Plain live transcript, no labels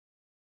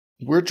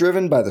We're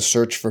driven by the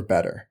search for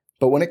better.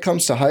 But when it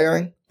comes to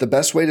hiring, the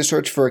best way to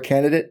search for a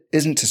candidate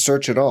isn't to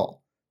search at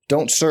all.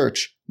 Don't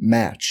search,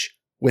 match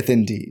with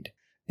Indeed.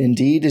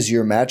 Indeed is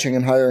your matching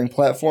and hiring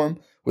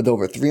platform with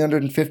over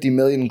 350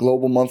 million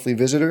global monthly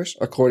visitors,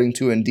 according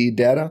to Indeed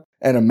data,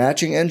 and a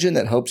matching engine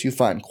that helps you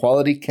find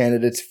quality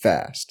candidates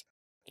fast.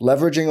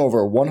 Leveraging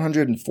over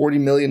 140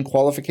 million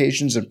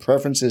qualifications and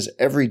preferences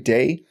every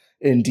day,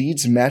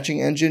 Indeed's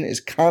matching engine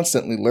is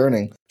constantly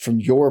learning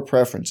from your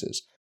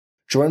preferences.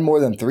 Join more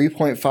than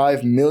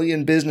 3.5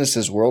 million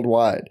businesses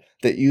worldwide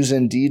that use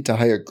Indeed to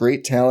hire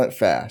great talent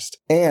fast.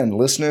 And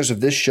listeners of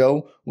this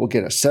show will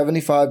get a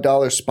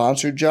 $75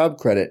 sponsored job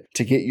credit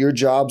to get your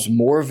jobs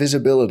more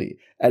visibility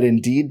at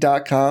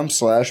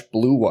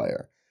Indeed.com/Blue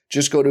Wire.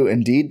 Just go to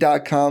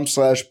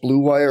Indeed.com/Blue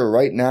Wire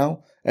right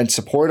now and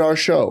support our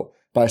show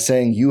by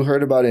saying you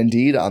heard about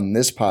Indeed on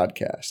this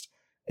podcast.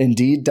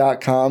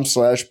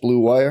 Indeed.com/Blue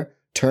Wire.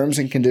 Terms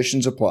and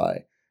conditions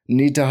apply.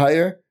 Need to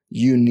hire?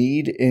 You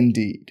need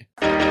Indeed.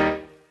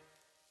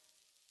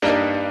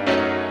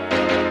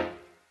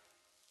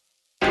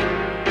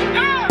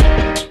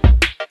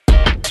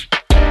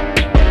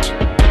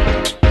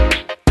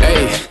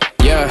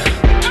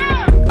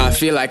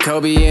 Feel like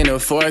Kobe in the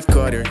fourth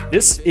quarter.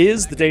 This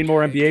is the Dane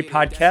Moore NBA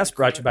podcast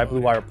brought to you by Blue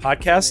Wire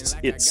Podcasts.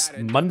 It's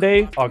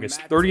Monday,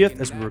 August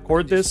 30th as we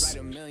record this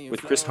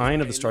with Chris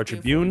Hine of the Star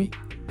Tribune.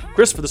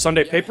 Chris, for the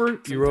Sunday paper,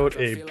 you wrote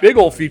a big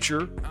old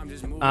feature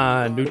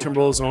on new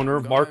Timberwolves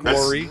owner Marc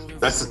Lore.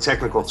 That's the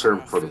technical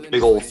term for the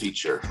big old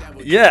feature.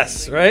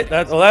 Yes, right?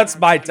 That's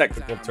my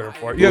technical term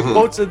for it. You have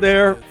quotes in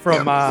there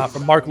from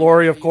Marc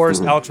Lore, of course,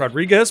 Alex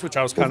Rodriguez, which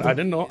I was I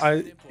didn't know.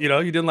 You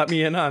didn't let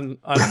me in on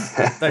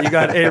that. You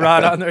got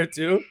A-Rod on there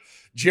too.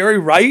 Jerry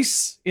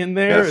Rice in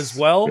there as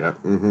well. Yeah.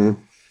 Mm-hmm.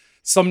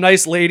 Some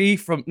nice lady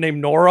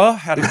named Nora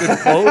had a good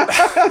quote.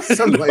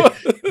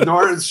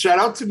 Nora, shout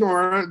out to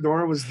Nora.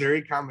 Nora was very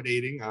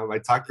accommodating. I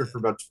talked to her for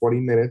about 20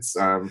 minutes.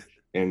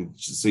 And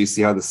so you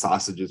see how the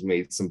sausage is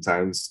made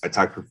sometimes. I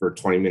talked to her for a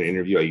 20-minute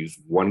interview. I used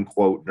one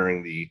quote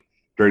during the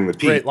piece.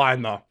 Great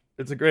line, though.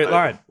 It's a great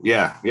line.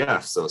 Yeah.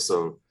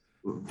 So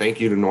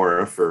thank you to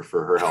Nora for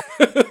her help.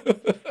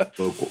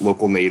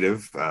 local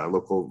native,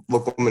 local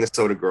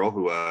Minnesota girl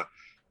who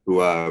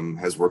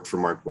has worked for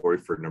Marc Lore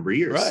for a number of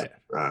years.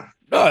 Right.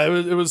 No,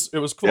 it was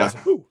cool. Yeah. I was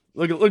like, ooh,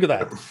 look at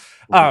that.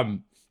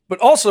 But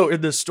also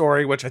in this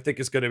story, which I think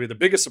is going to be the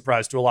biggest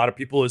surprise to a lot of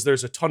people, is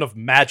there's a ton of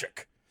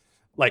magic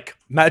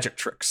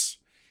tricks.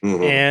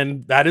 Mm-hmm.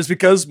 And that is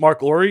because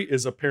Marc Lore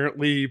is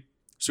apparently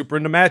super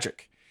into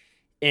magic.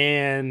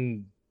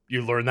 And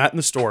you learn that in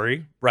the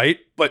story, right?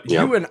 But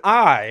you and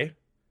I,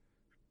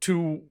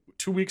 two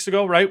weeks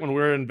ago, right, when we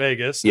were in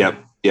Vegas.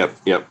 Yep.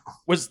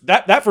 Was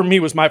that for me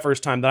was my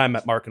first time that I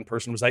met Marc in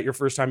person. Was that your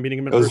first time meeting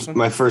him in person? It was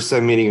my first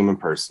time meeting him in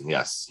person.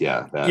 Yes.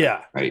 Yeah.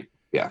 Right.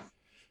 Yeah.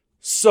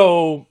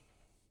 So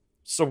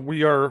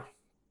we are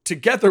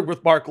together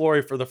with Marc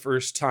Lore for the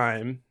first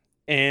time,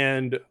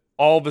 and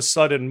all of a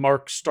sudden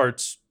Marc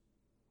starts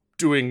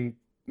doing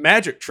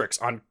magic tricks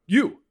on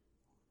you.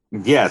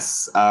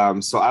 Yes.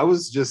 So I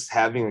was just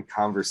having a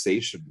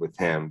conversation with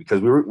him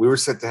because we were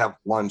set to have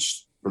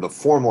lunch for the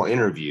formal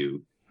interview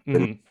the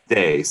next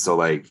day.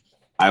 So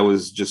I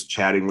was just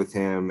chatting with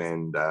him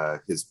and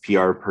his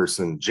PR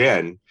person,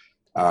 Jen,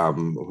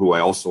 who I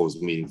also was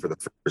meeting for the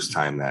first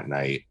time that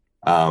night.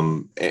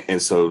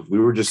 And so we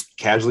were just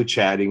casually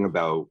chatting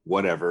about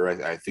whatever.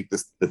 I think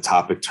the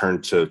topic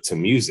turned to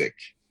music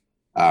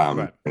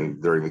and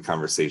during the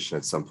conversation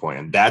at some point.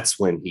 And that's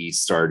when he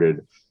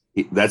started.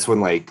 That's when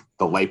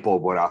the light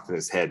bulb went off in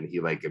his head, and he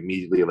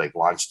immediately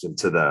launched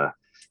into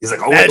he's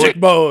like, oh, magic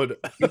mode.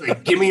 He's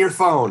like, give me your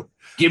phone,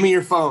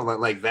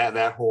 like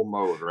that whole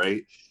mode,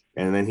 right?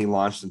 And then he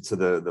launched into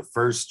the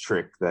first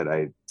trick that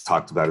I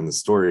talked about in the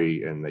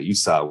story and that you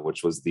saw,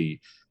 which was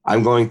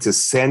I'm going to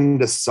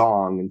send a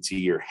song into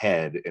your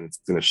head and it's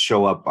going to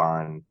show up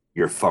on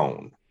your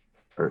phone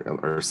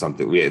or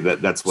something.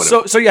 That's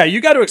what. So yeah,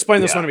 you got to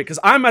explain this one to me because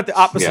I'm at the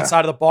opposite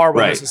side of the bar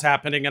when this is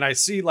happening, and I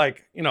see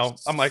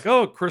I'm like,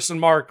 oh, Chris and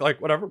Marc,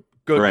 whatever,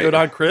 good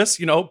on Chris,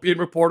 being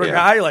reporter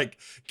guy,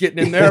 getting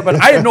in there, but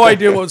I had no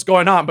idea what was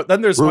going on. But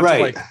then there's a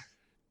bunch of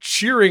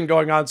cheering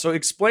going on. So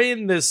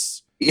explain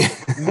this.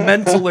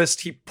 Mentalist,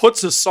 he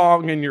puts a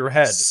song in your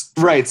head,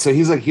 right? So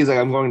he's like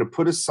I'm going to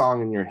put a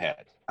song in your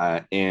head,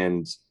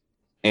 and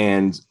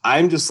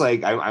I'm just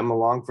I'm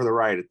along for the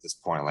ride at this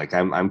point.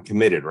 I'm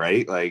committed,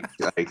 right? I'm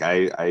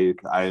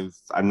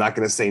not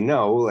going to say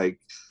no.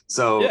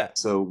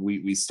 So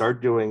we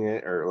start doing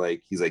it, or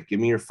he's like, give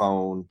me your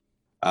phone,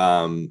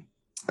 or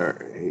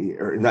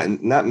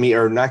not me,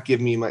 or not give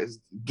me my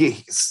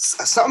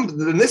some.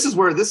 And this is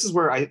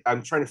where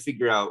I'm trying to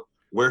figure out.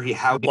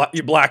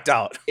 You blacked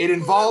out. It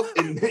involved,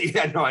 I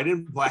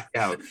didn't black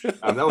out.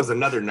 That was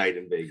another night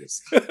in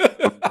Vegas.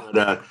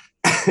 But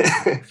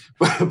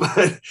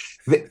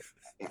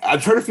I'm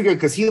trying to figure out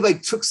because he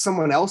took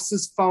someone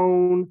else's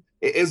phone.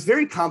 It's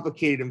very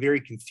complicated and very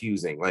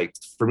confusing.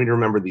 For me to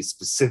remember these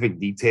specific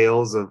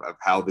details of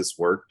how this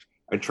worked.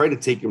 I tried to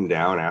take him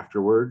down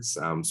afterwards,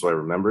 so I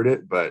remembered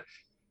it. But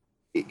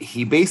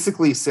he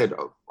basically said,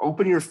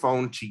 open your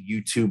phone to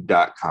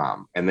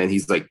youtube.com. And then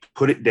he's like,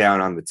 put it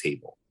down on the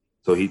table.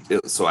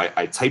 So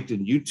I typed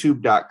in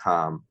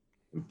youtube.com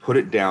and put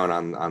it down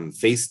on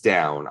face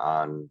down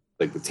on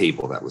like the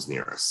table that was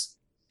near us.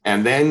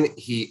 And then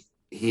he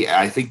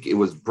I think it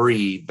was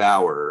Bree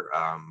Bauer,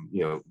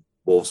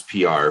 Wolves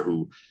PR,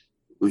 who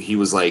he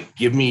was like,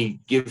 give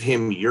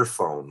him your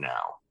phone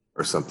now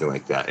or something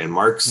like that. And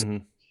Mark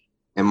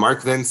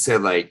then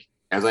said, like,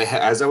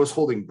 as I was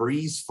holding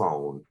Bree's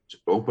phone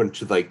open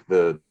to like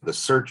the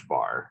search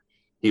bar,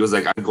 he was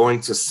like, I'm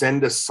going to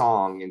send a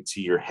song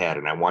into your head,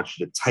 and I want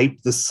you to type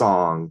the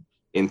song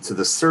into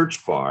the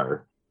search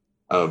bar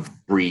of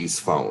Bree's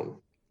phone,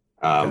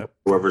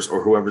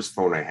 whoever's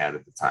phone I had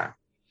at the time.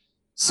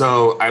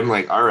 So I'm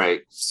like, all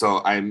right.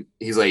 So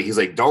he's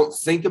like, don't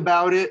think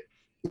about it.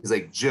 He's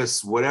like,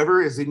 just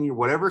whatever is in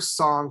whatever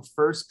song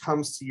first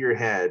comes to your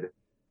head,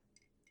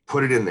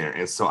 put it in there.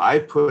 And so I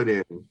put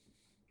in,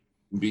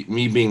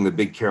 me being the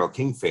big Carole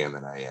King fan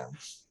that I am,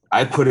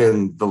 I put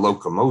in The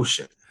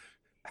Locomotion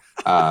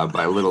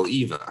by Little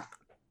Eva.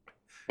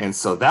 And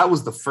so that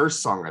was the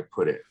first song I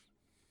put in.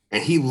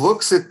 And he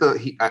looks at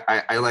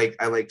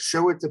I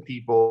show it to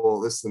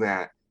people, this and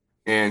that.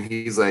 And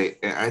he's like,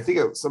 and I think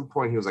at some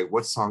point he was like,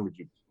 what song did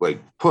you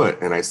like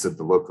put? And I said,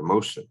 The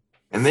Locomotion.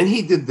 And then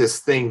he did this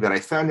thing that I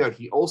found out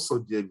he also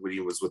did when he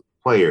was with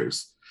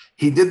players.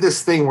 He did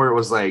this thing where it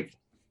was like,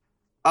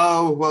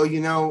 oh,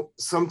 well,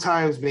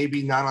 sometimes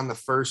maybe not on the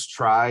first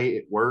try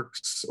it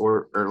works,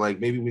 or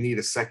like maybe we need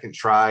a second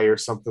try or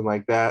something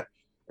like that.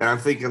 And I'm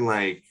thinking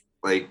like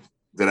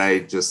did I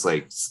just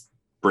like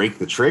break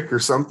the trick or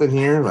something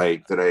here?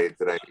 Like did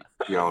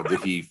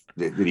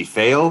he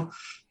fail?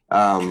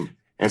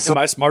 And so, am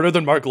I smarter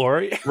than Marc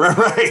Lore?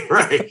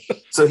 Right.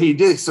 So he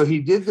did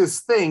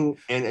this thing.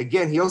 And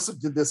again, he also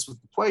did this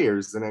with the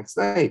players the next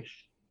day,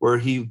 where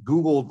he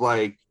Googled,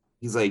 like,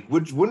 he's like,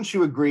 wouldn't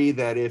you agree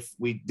that if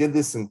we did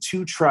this in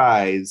 2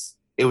 tries,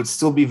 it would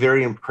still be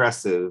very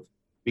impressive?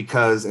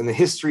 Because in the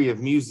history of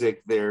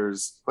music,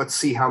 let's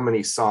see how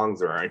many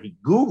songs there are. And he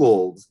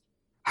Googled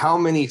how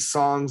many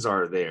songs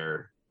are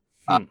there,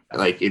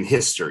 like in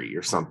history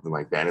or something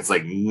like that. And it's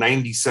like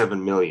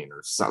 97 million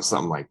or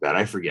something like that.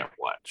 I forget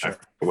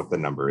what the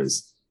number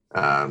is.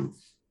 But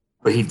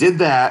he did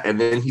that. And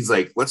then he's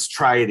like, let's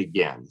try it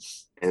again.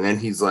 And then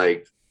he's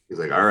like,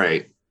 all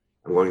right,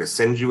 I'm going to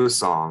send you a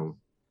song.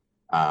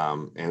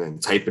 And then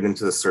type it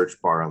into the search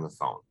bar on the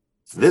phone.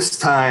 This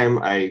time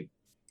I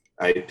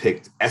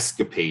picked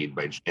Escapade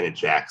by Janet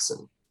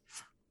Jackson.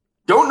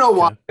 Don't know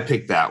why I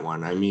picked that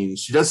one. I mean,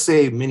 she does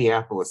say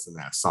Minneapolis in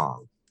that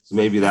song. So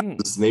maybe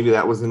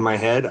that was in my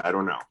head. I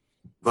don't know.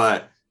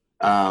 But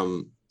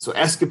so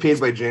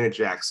Escapade by Janet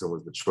Jackson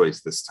was the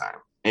choice this time.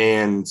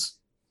 And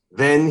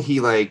then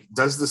he like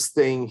does this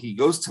thing. He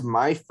goes to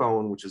my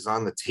phone, which is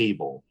on the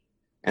table.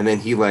 And then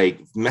he like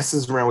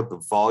messes around with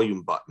the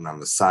volume button on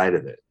the side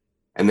of it.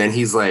 And then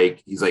he's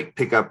like,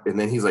 pick up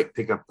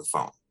the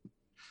phone.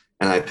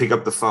 And I pick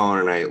up the phone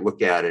and I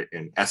look at it,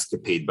 and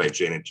Escapade by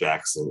Janet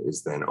Jackson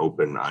is then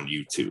open on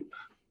YouTube.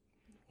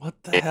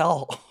 What the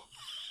hell?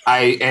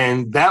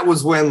 And that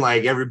was when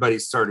like everybody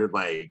started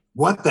like,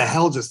 what the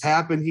hell just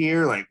happened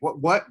here? Like,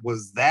 what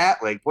was that?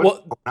 Like, what's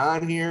going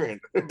on here?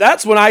 And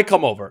that's when I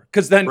come over.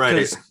 Cause then,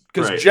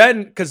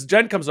 Jen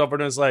comes over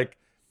and is like,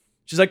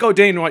 she's like, oh,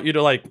 Dane, I want you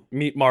to like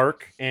meet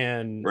Marc.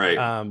 And,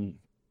 and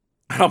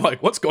I'm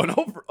like, what's going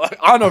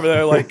on over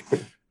there? Like,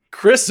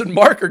 Chris and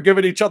Marc are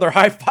giving each other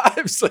high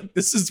fives. Like,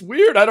 this is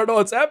weird. I don't know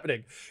what's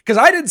happening. Because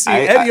I didn't see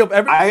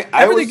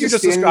everything you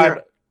just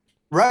described.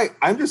 Right.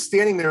 I'm just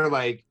standing there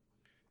like,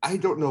 I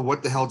don't know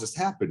what the hell just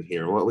happened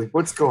here.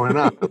 What's going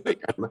on?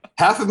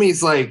 half of me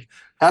is like,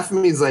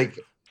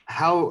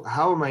 how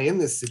am I in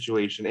this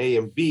situation? A,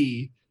 and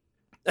B,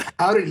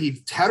 how did he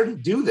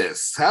do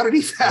this? How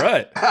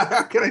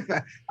can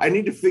I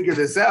need to figure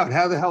this out.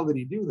 How the hell did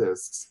he do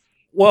this?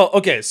 Well,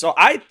 okay, so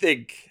I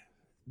think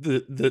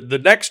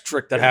the next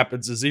trick that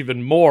happens is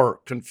even more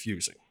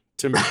confusing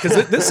to me,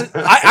 because this is,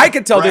 I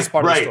can tell this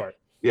part of the story.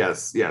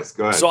 Yes,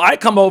 go ahead. So I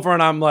come over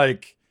and I'm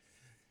like,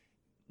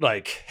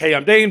 hey,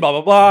 I'm Dane,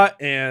 blah blah blah,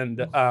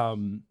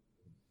 and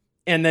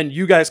then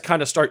you guys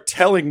kind of start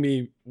telling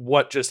me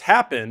what just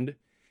happened,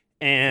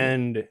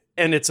 and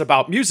it's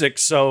about music.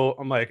 So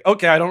I'm like,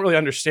 okay, I don't really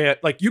understand.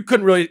 Like, you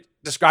couldn't really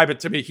describe it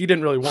to me. He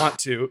didn't really want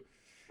to.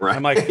 Right.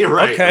 I'm like,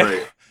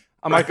 okay.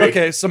 I'm like,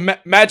 okay, so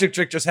magic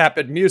trick just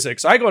happened, music.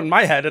 So I go in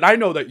my head, and I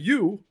know that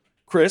you,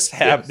 Chris,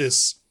 have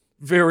this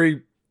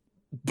very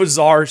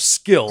bizarre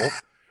skill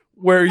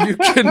where you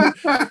can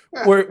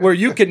where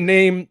you can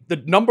name the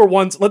number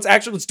one. Let's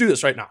do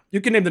this right now.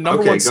 You can name the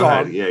number one song.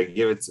 Ahead. Yeah,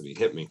 give it to me.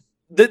 Hit me.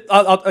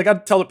 I got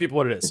to tell the people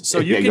what it is. So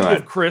you can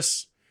give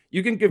Chris.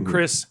 You can give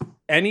Chris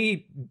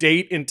any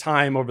date and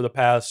time over the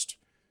past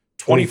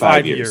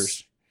 25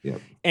 years.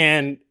 Yep.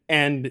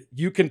 And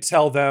you can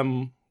tell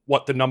them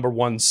what the number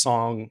one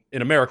song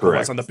in America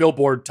was on the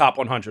Billboard Top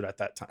 100 at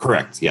that time.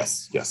 Correct.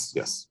 Yes.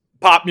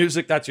 Pop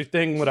music, that's your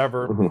thing,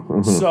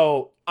 whatever.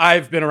 So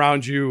I've been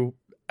around you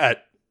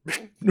at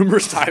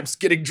numerous times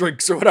getting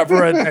drinks or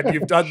whatever, and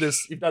you've done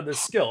this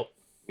skill.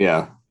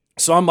 Yeah.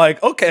 So I'm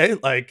like, okay,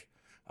 like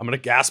I'm gonna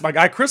gas my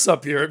guy Chris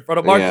up here in front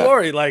of Marc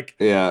Lore. Like,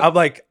 I'm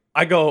like,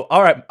 I go,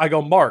 all right, I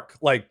go, Marc,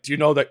 like, do you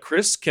know that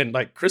Chris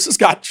has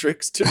got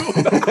tricks too?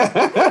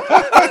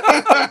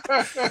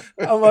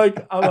 I'm like,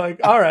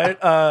 all right.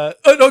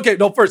 Okay,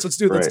 no, first let's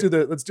do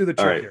the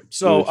trick here.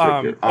 So,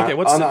 okay,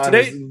 what's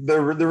today?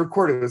 The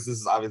recording this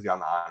is obviously on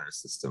the honor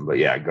system, but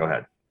yeah, go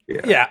ahead.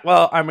 Yeah.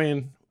 Well, I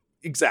mean,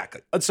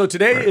 exactly. So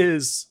today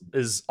is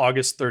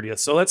August 30th.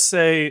 So let's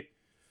say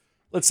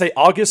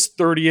August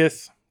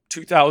 30th,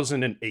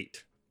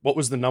 2008. What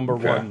was the number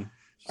one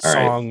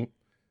song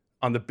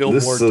on the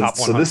Billboard Top 100?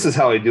 So this is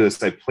how I do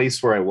this. I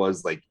place where I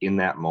was like in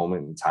that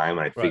moment in time,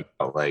 and I figure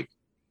out like,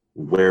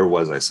 where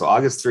was I? So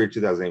August 3rd,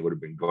 2008 would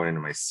have been going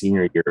into my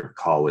senior year of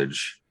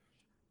college.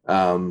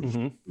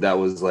 That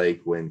was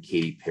like when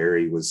Katy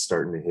Perry was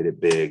starting to hit it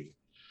big.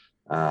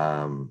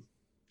 But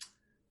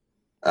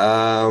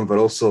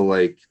also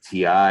like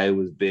T.I.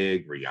 was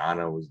big.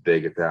 Rihanna was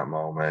big at that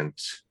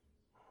moment.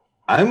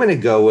 I'm going to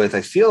go with,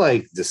 I feel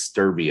like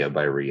Disturbia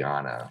by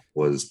Rihanna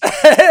was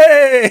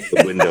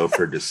the window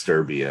for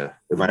Disturbia.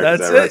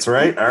 That's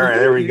right. All right,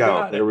 there we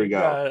go. There we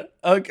go.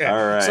 Okay.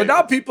 All right. So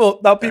now people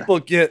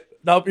get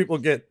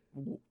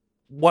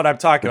what I'm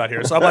talking about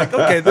here. So I'm like,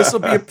 okay, this will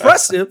be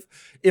impressive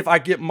if I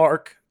get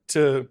Marc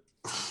to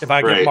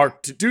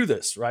do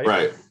this, right?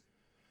 Right.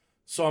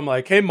 So I'm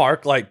like, hey,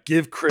 Marc, like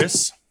give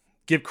Chris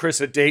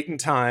a date and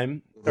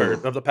time or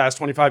of the past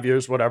 25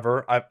 years,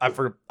 whatever. I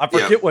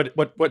forget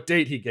what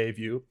date he gave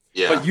you.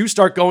 Yeah. But you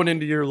start going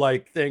into your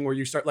like thing where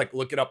you start like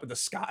looking up in the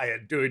sky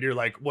and doing your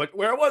like,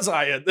 where was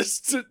I at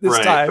this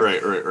time?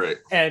 Right.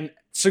 And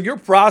so you're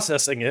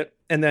processing it.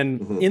 And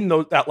then in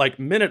that like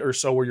minute or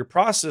so where you're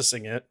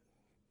processing it,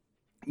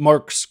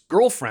 Marc's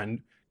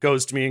girlfriend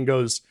goes to me and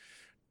goes,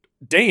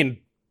 Dane,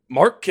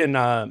 Marc can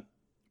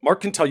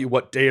tell you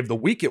what day of the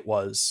week it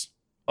was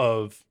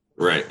of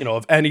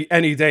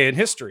any day in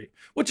history,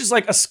 which is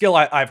like a skill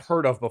I've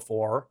heard of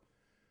before.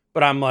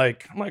 But I'm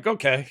like,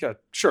 okay, yeah,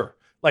 sure.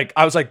 Like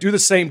I was like, do the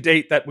same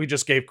date that we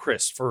just gave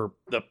Chris for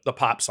the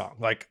pop song,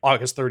 like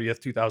August 30th,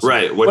 2000.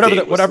 Right.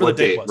 Whatever the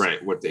date was.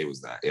 Right. What day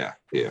was that? Yeah.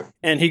 Yeah.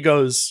 And he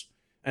goes,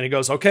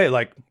 okay,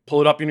 like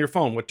pull it up in your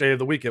phone, what day of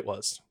the week it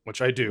was,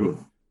 which I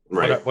do.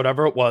 Right.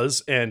 Whatever it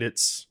was. And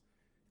it's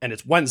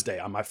Wednesday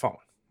on my phone.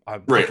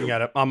 I'm looking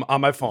at it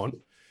on my phone.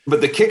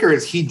 But the kicker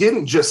is he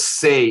didn't just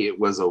say it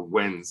was a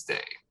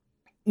Wednesday.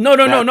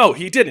 No,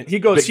 he didn't. He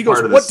goes,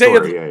 what day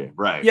of the,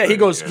 right. Yeah, he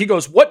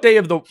goes, what day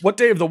of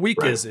the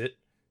week is it?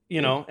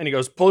 You know, and he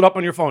goes, pull it up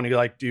on your phone.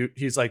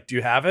 He's like, do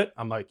you have it?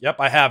 I'm like, yep,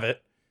 I have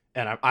it.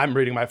 And I'm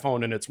reading my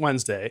phone and it's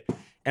Wednesday.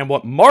 And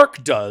what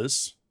Marc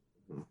does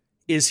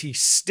is he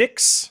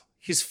sticks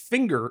his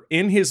finger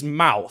in his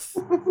mouth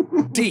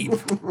deep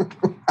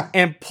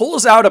and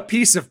pulls out a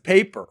piece of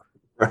paper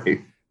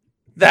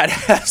that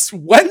has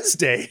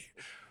Wednesday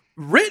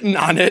written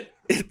on it.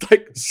 It's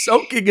like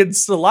soaking in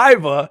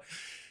saliva.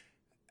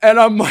 And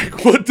I'm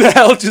like, what the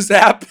hell just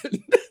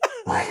happened?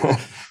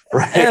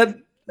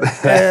 And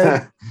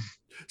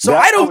so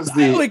I don't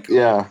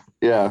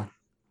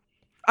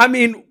I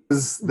mean,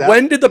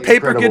 when did the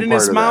paper get in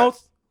his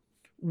mouth?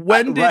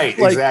 When did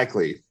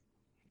exactly?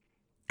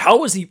 How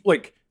was he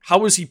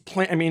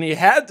I mean, he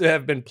had to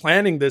have been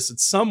planning this in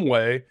some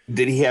way.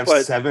 Did he have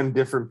 7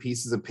 different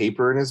pieces of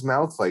paper in his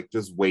mouth, like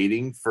just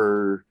waiting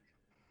for,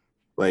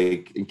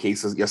 like, in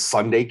case a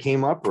Sunday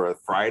came up or a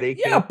Friday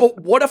came up? But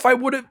what if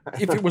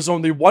if it was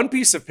only one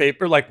piece of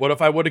paper, like what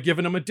if I would have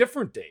given him a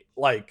different date?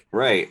 Like,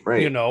 right.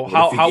 You know,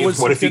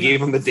 what if he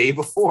gave him the day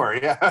before?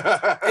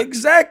 Yeah.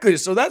 Exactly.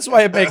 So that's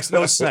why it makes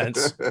no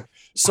sense.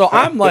 So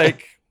I'm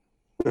like,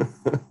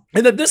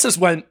 and then this is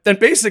when, then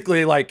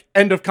basically like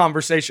end of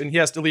conversation, he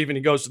has to leave and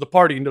he goes to the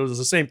party and does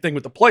the same thing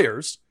with the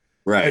players.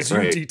 Right. As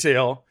you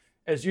detail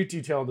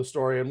in the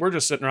story. And we're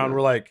just sitting around,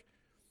 we're like,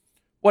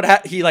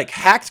 he like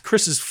hacked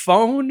Chris's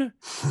phone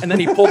and then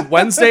he pulled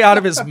Wednesday out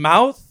of his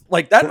mouth.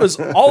 Like that was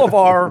all of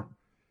our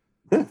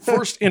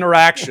first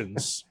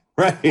interactions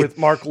with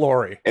Marc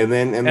Lore. And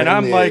then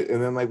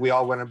we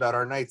all went about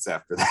our nights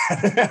after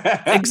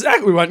that.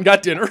 Exactly. We went and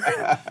got dinner.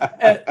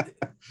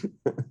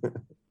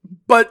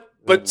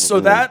 But so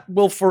that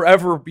will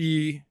forever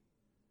be,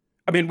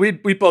 I mean,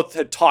 we both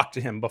had talked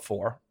to him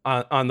before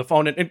on the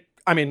phone. And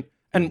I mean,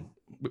 and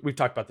we've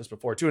talked about this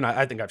before too. And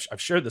I think I've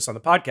shared this on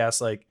the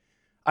podcast. Like,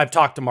 I've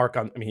talked to Marc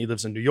he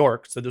lives in New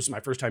York. So this is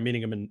my first time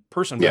meeting him in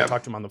person. But I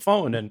talked to him on the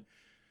phone and,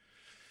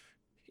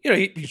 you know,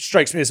 he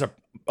strikes me as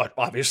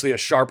obviously a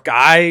sharp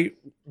guy,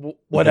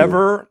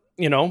 whatever,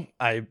 you know,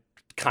 I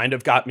kind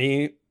of got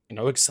me, you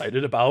know,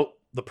 excited about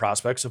the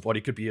prospects of what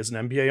he could be as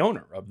an NBA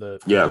owner of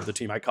the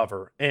team I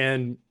cover.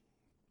 And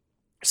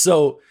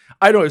so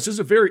I don't know, it's just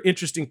a very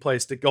interesting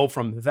place to go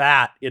from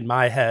that in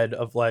my head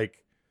of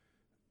like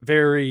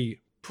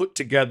very put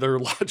together,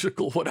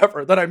 logical,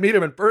 whatever, then I meet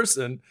him in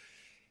person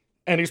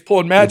and he's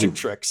pulling magic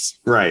tricks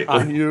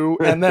on you.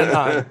 And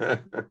then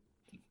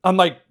I'm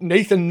like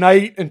Nathan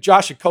Knight and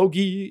Josh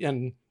Okogie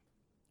and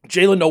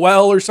Jalen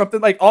Noel or something,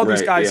 like all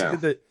these guys.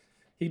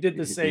 He did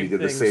the same He did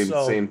thing.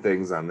 the same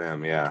things on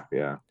them. Yeah.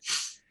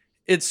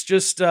 It's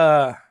just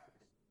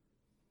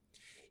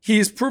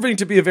he's proving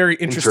to be a very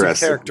interesting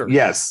character.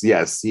 Yes,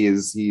 he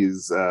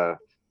is.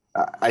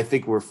 I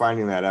think we're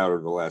finding that out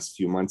over the last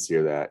few months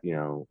here that,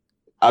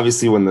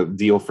 obviously when the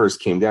deal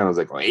first came down, I was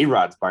like,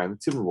 A-Rod's buying the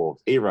Timberwolves.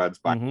 A-Rod's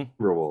buying the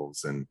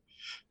Timberwolves. And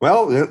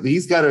well,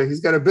 he's got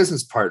a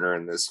business partner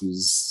in this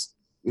who's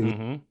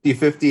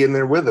 50-50 in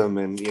there with him,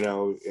 and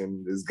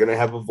and is going to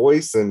have a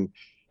voice and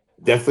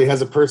definitely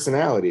has a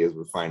personality, as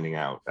we're finding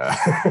out.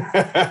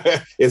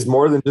 Is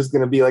more than just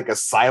going to be like a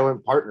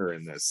silent partner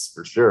in this,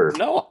 for sure.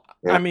 No,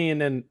 yeah. I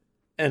mean,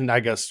 and I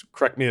guess,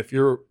 correct me if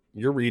your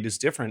read is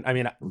different. I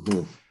mean,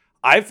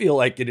 I feel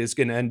like it is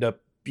going to end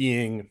up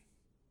being,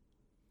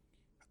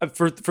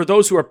 for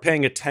those who are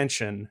paying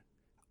attention,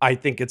 I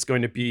think it's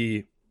going to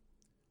be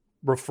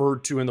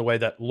referred to in the way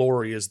that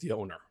Lori is the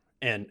owner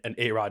and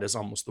A-Rod is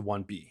almost the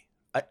 1B.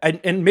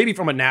 And maybe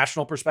from a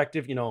national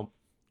perspective,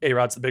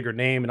 A-Rod's the bigger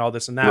name and all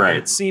this and that. Right.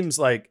 But it seems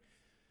like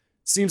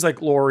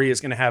Lori is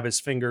going to have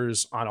his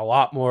fingers on a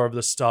lot more of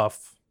the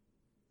stuff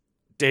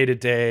day to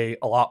day,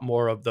 a lot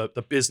more of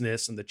the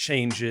business and the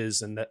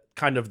changes and the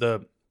kind of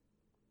the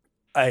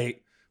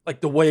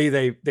way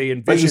they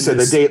envision. Like you said,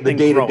 the day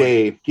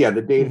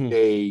to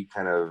day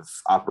kind of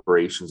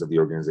operations of the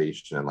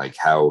organization, and like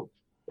how,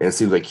 and it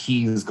seems like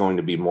he's going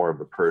to be more of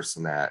the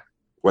person that,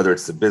 whether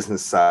it's the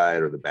business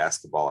side or the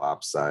basketball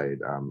ops side,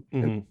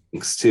 and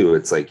things too,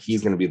 it's like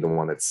he's going to be the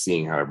one that's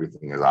seeing how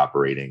everything is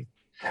operating.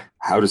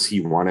 How does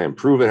he want to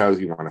improve it? How does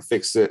he want to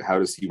fix it? How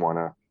does he want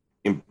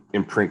to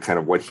imprint kind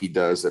of what he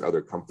does at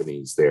other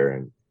companies there?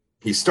 And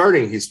he's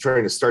trying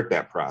to start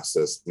that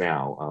process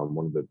now.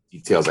 One of the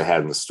details I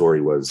had in the story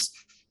was,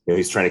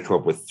 he's trying to come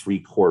up with 3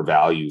 core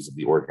values of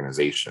the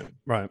organization.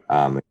 Right.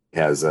 It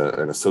has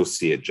an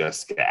associate,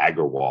 Jessica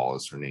Agarwal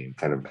is her name,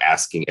 kind of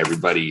asking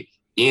everybody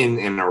in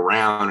and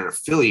around and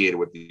affiliated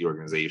with the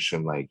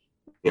organization, like,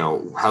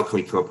 how can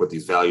we come up with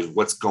these values?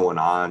 What's going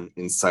on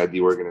inside the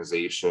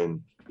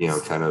organization?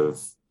 Kind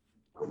of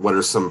what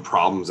are some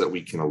problems that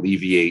we can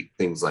alleviate,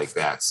 things like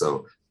that.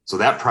 So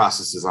that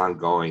process is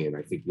ongoing, and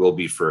I think will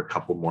be for a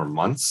couple more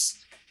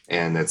months.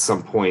 And at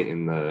some point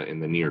in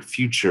the near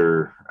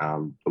future,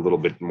 a little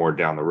bit more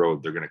down the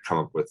road, they're going to come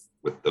up with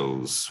what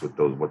those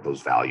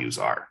values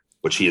are,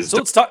 which he has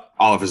done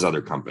all of his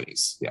other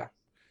companies.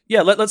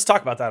 Yeah. Let's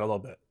talk about that a little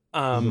bit.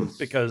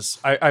 Because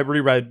I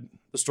reread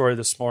the story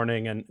this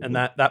morning, and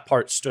that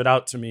part stood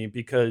out to me,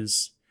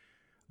 because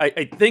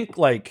I think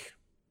like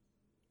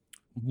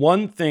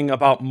one thing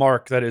about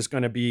Marc that is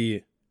going to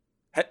be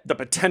the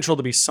potential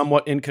to be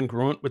somewhat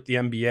incongruent with the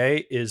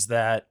NBA is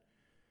that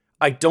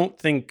I don't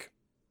think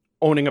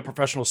owning a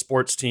professional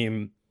sports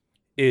team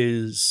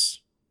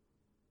is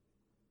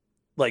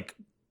like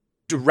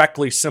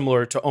directly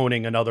similar to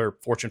owning another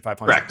Fortune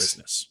 500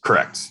 business.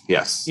 Correct.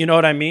 Yes. You know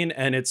what I mean?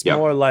 And it's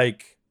more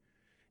like,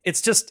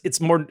 it's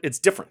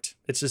different.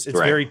 It's right.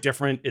 Very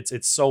different.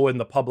 It's so in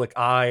the public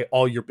eye.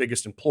 All your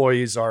biggest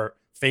employees are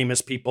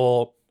famous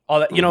people, all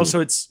that, so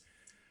it's,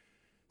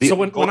 the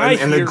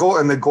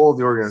goal of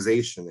the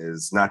organization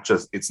is not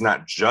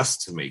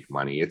just to make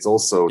money. It's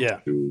also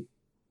to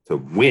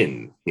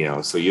win,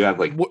 so you have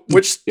like,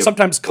 which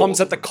sometimes comes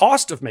at the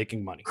cost of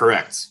making money.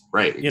 Correct.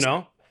 Right.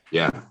 Exactly.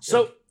 Yeah.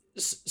 So,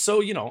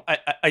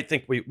 I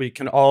think we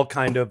can all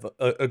kind of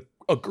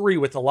agree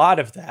with a lot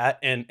of that,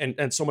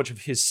 and so much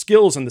of his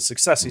skills and the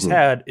success he's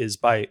had is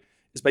by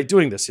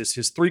doing this.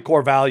 His 3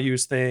 core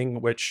values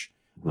thing, which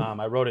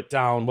I wrote it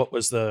down. What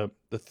was the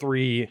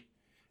 3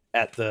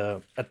 at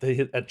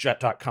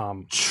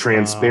jet.com?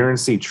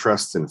 Transparency,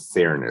 trust, and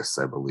fairness,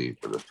 I believe.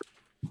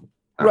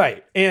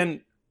 Right.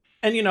 And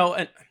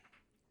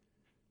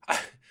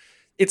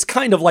it's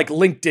kind of like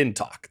LinkedIn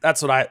talk.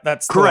 That's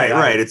correct.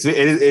 Right. It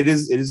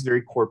is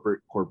very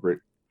corporate.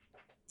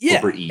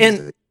 Yeah. Corporate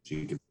ease,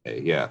 you could say.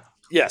 Yeah.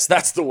 Yes,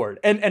 that's the word.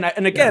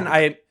 And again,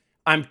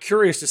 I'm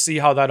curious to see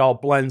how that all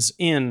blends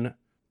in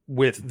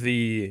with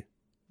the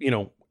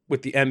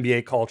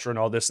NBA culture and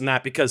all this and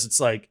that, because it's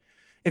like,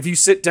 if you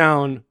sit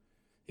down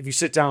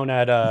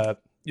at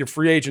your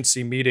free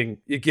agency meeting,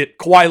 you get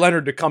Kawhi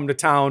Leonard to come to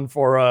town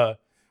for a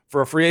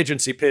free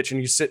agency pitch,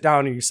 and you sit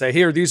down and you say,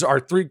 here, these are our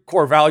 3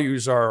 core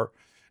values are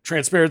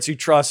transparency,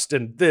 trust,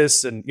 and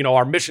this, and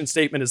our mission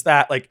statement is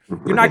that. Like,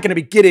 you're not going to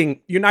be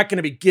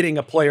getting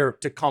a player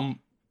to come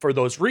for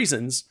those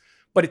reasons,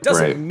 but it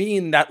doesn't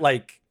mean that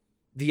like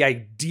the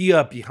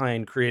idea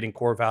behind creating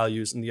core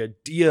values and the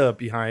idea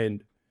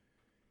behind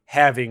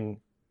having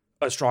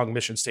a strong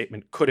mission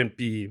statement couldn't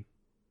be,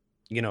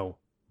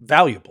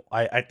 valuable.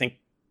 I think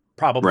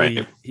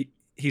probably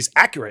he's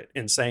accurate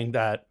in saying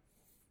that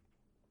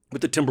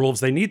with the Timberwolves,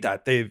 they need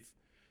that.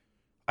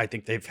 I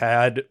think they've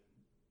had,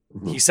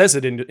 he says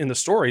it in the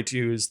story to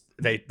you, is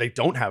they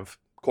don't have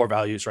core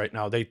values right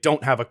now. They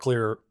don't have a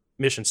clear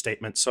mission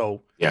statement.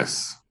 So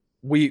yes,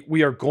 we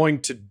are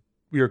going to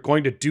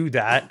do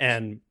that.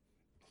 And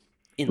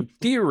in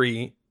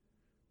theory,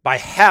 by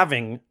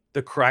having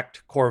the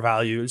correct core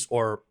values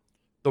or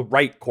the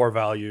right core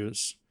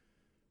values,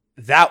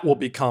 that will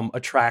become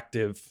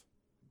attractive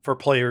for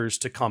players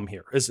to come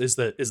here is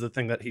the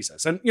thing that he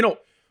says. And,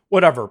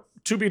 whatever,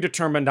 to be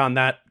determined on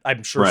that.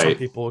 I'm sure some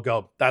people will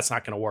go, that's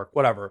not going to work,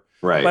 whatever.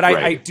 Right. But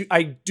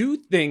I do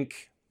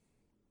think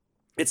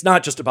it's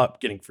not just about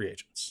getting free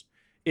agents.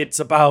 It's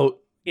about,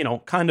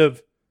 kind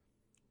of,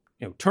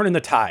 turning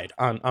the tide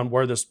on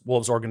where this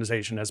Wolves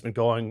organization has been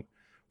going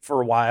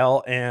for a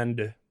while.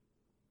 And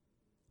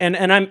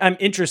I'm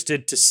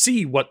interested to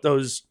see what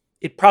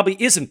it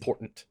probably is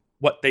important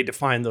what they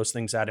define those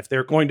things at. If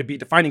they're going to be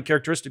defining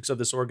characteristics of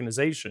this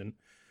organization,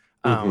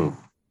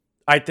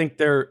 I think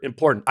they're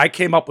important. I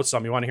came up with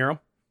some. You want to hear them?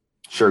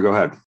 Sure, go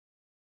ahead.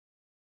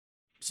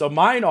 So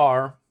mine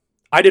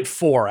I did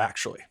 4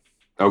 actually.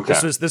 Okay.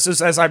 This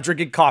is as I'm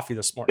drinking coffee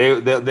this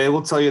morning. They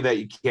will tell you that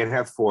you can't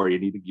have 4.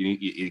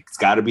 It's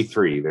got to be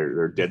 3.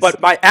 They're dead. But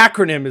my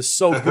acronym is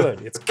so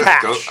good. It's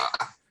CASH.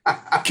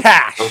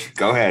 CASH.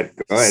 Go ahead.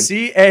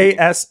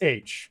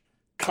 CASH.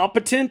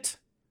 Competent,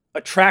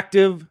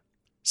 attractive,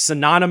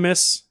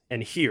 synonymous,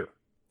 and here.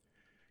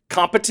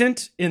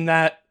 Competent in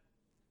that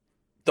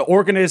the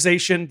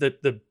organization,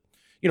 the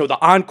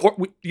on-court,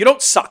 you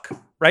don't suck,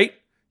 right?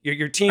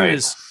 Your team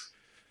is,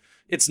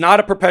 it's not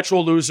a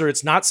perpetual loser.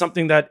 It's not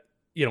something that,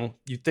 you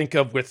think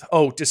of with,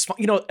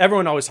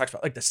 everyone always talks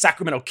about like the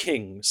Sacramento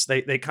Kings.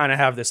 They kind of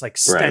have this like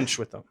stench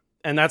with them.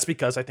 And that's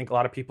because I think a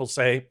lot of people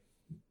say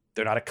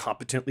they're not a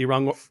competently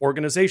run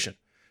organization.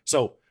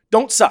 So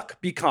don't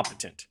suck, be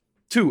competent.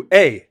 2,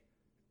 A,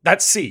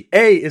 that's C.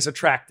 A is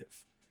attractive.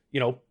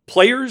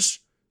 Players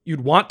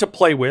you'd want to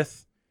play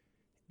with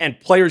and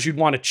players you'd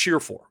want to cheer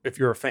for if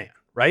you're a fan,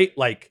 right?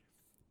 Like,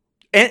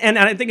 and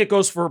I think it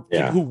goes for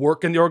people who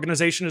work in the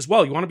organization as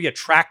well. You want to be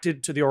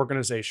attracted to the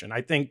organization.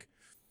 I think,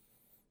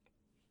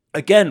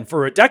 again,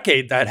 for a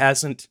decade,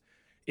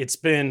 it's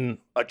been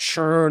a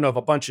churn of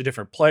a bunch of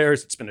different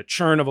players. It's been a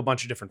churn of a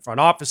bunch of different front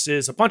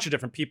offices, a bunch of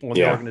different people in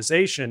the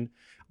organization.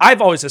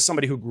 I've always, as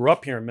somebody who grew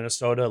up here in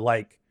Minnesota,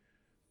 like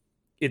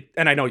it,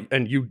 and I know,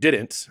 and you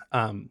didn't,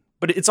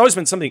 but it's always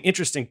been something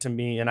interesting to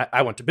me. And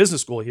I went to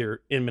business school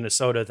here in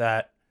Minnesota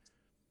that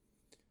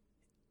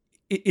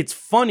it's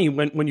funny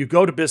when you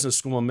go to business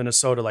school in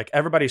Minnesota, like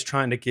everybody's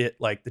trying to get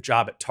like the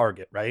job at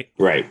Target, right?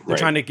 Right. They're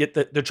trying to get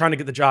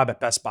the job at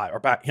Best Buy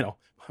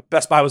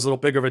Best Buy was a little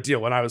bigger of a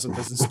deal when I was in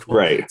business school.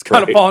 Right. It's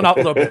kind of fallen out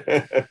a little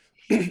bit.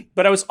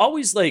 But I was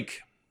always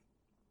like,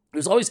 it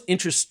was always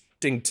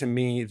interesting to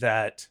me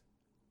that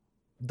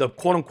the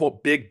quote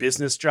unquote big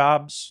business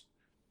jobs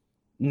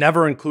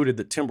never included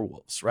the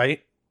Timberwolves,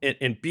 right?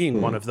 And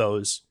being one of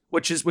those,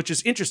 which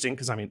is interesting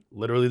because I mean,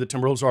 literally the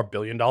Timberwolves are $1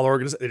 billion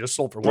organization. They just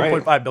sold for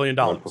 $1.5 billion.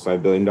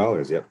 $1.5 billion.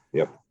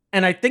 Yep.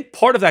 And I think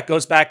part of that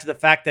goes back to the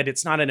fact that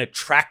it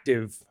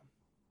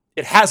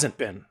hasn't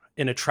been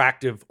an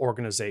attractive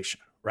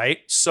organization, right?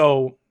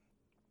 So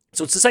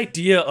it's this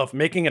idea of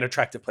making an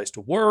attractive place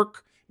to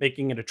work,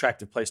 making an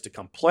attractive place to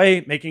come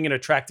play, making an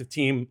attractive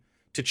team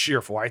to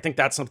cheer for. I think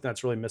that's something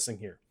that's really missing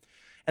here.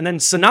 And then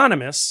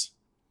synonymous,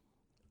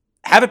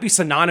 have it be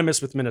synonymous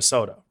with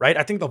Minnesota, right?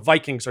 I think the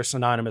Vikings are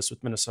synonymous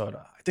with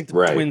Minnesota. I think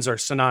the Twins are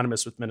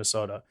synonymous with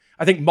Minnesota.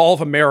 I think Mall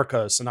of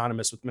America is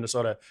synonymous with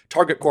Minnesota.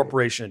 Target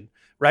Corporation,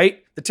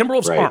 right? The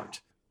Timberwolves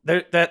aren't.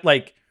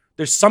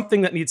 There's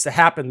something that needs to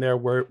happen there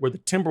where the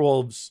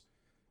Timberwolves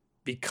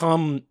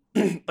become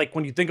like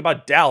when you think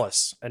about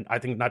Dallas, and I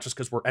think not just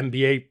because we're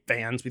NBA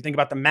fans, we think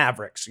about the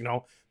Mavericks,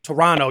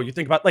 Toronto, you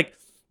think about like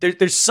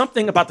there's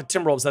something about the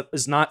Timberwolves that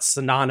is not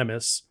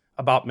synonymous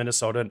about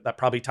Minnesota that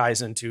probably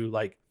ties into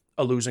like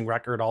a losing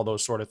record, all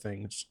those sort of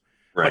things.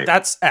 Right. But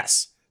that's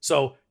S.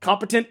 So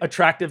competent,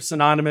 attractive,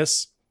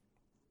 synonymous.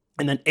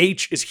 And then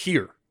H is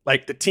here,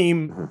 like the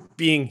team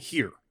being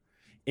here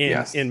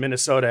in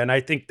Minnesota. And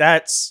I think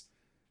that's,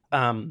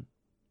 I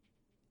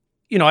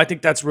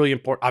think that's really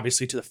important,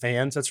 obviously to the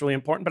fans, that's really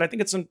important, but I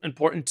think it's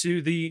important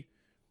to the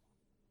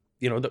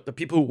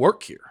people who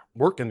work here,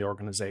 work in the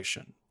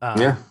organization.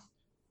 That,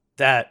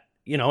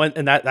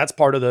 and that's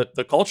part of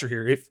the culture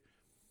here.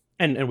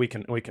 And we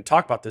can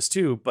talk about this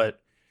too,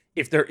 but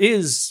if there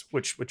is,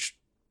 which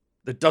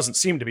there doesn't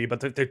seem to be,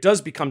 but there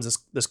does become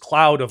this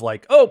cloud of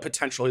like, oh,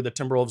 potentially the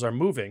Timberwolves are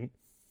moving.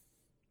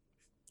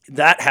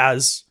 That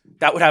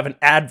would have an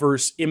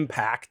adverse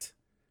impact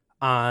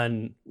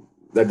on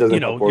that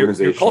doesn't help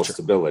organizational your culture.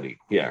 Stability.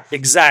 Yeah,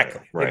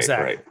 exactly. Right.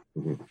 Exactly.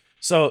 Mm-hmm.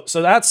 So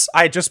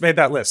I just made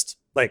that list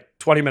like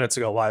 20 minutes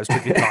ago while I was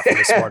drinking coffee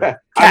this morning.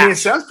 I mean, it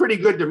sounds pretty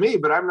good to me,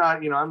 but I'm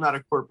not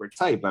a corporate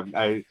type.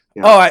 I'm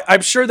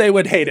sure they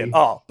would hate it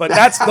all, but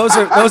those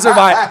are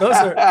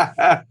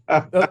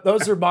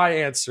my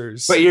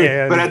answers. But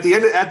at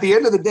the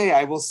end of the day,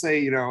 I will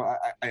say,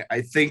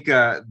 I think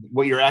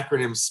what your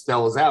acronym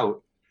spells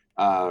out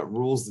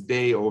rules the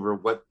day over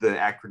what the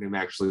acronym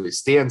actually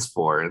stands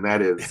for, and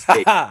that is,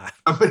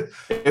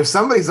 if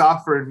somebody's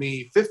offering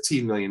me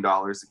 $15 million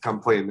to come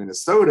play in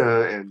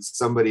Minnesota, and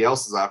somebody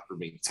else is offering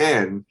me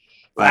 10,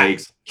 like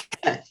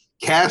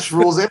cash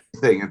rules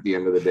everything at the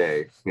end of the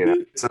day.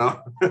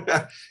 So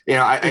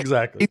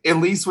exactly. At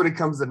least when it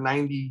comes to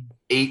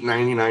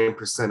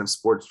 99% of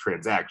sports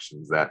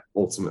transactions, that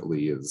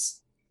ultimately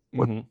is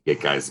what get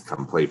guys to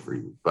come play for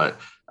you. But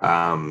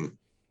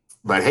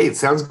but hey, it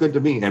sounds good to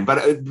me. And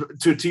but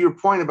to your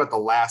point about the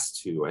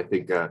last two, I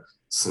think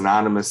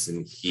synonymous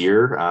in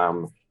here.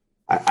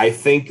 I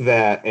think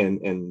that,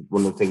 and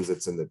one of the things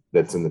that's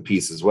in the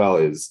piece as well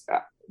is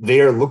they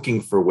are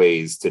looking for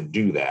ways to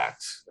do that.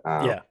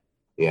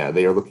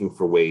 They are looking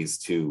for ways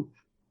to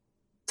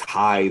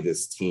tie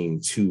this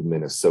team to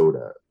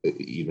Minnesota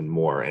even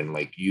more, and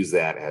like use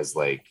that as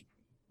like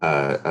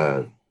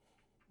what's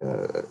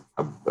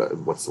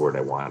the word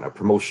I want? A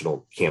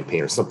promotional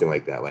campaign or something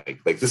like that.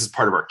 Like this is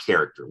part of our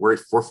character. We're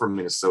from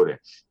Minnesota.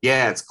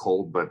 Yeah, it's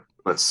cold, but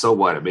so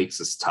what? It makes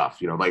us tough.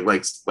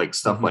 Like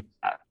stuff like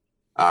that.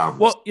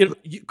 Well,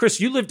 Chris,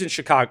 you lived in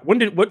Chicago.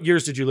 What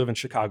years did you live in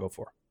Chicago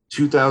for?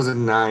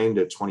 2009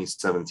 to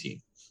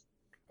 2017.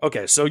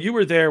 Okay, so you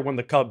were there when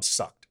the Cubs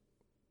sucked.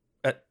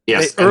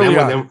 Yes, and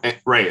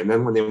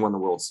then when they won the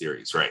World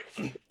Series, right?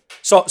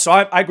 So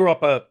I grew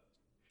up a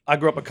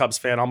Cubs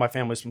fan. All my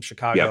family's from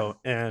Chicago,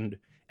 and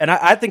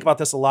I think about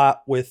this a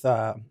lot with,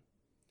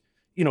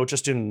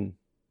 just in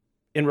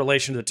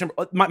relation to the Timber.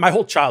 My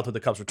whole childhood, the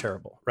Cubs were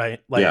terrible, right?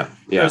 Like,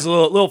 there's a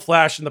little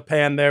flash in the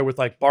pan there with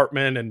like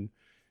Bartman and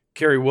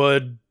Kerry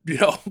Wood,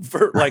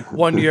 for like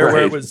 1 year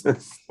where it was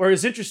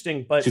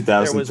interesting, but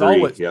there was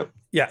always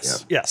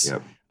yes.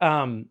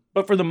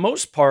 But for the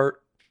most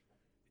part,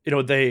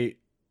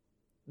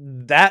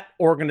 that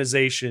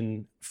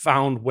organization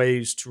found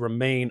ways to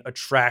remain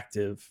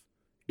attractive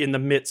in the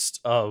midst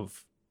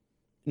of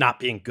not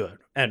being good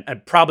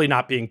and probably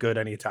not being good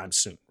anytime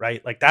soon,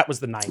 right? Like that was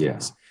the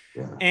 90s.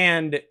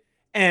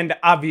 And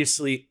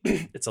obviously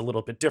it's a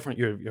little bit different.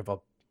 You have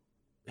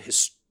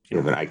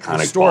an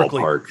iconic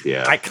ballpark,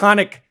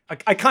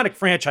 iconic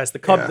franchise.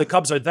 The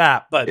Cubs are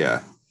that, but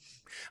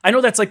I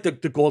know that's like the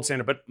gold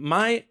standard. But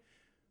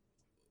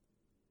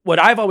what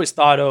I've always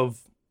thought of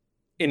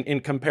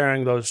in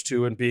comparing those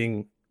two and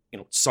being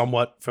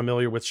somewhat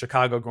familiar with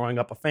Chicago, growing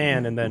up a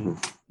fan, and then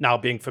now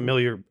being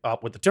familiar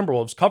with the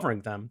Timberwolves,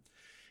 covering them,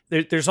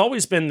 there's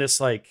always been this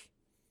like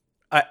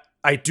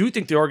I do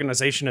think the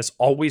organization has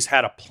always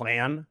had a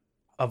plan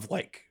of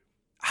like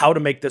how to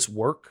make this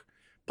work.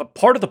 But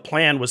part of the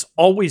plan was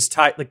always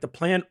tied, like the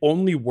plan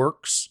only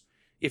works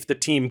if the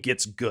team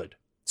gets good,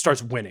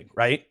 starts winning,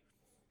 right?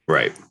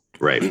 Right.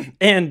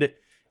 And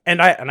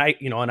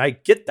I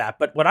get that.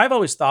 But what I've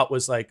always thought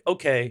was like,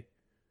 okay,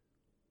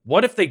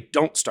 what if they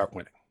don't start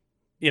winning?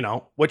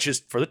 Which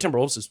is for the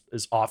Timberwolves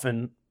is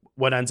often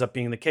what ends up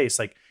being the case.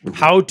 Like,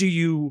 how do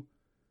you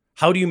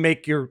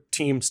make your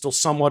team still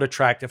somewhat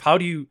attractive? How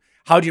do you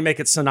make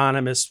it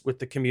synonymous with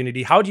the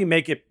community? How do you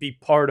make it be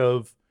part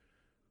of?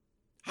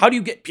 How do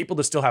you get people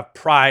to still have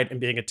pride in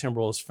being a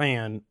Timberwolves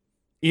fan,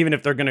 even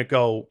if they're going to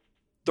go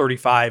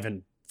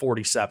 35-47?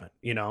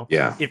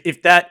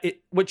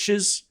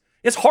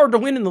 It's hard to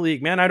win in the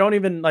league, man. I don't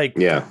even like.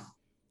 Yeah.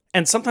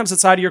 And sometimes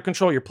it's out of your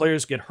control. Your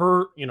players get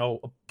hurt. A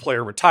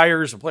player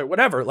retires, a player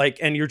whatever. Like,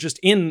 and you're just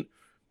in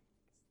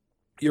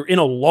a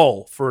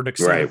lull for an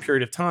extended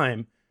period of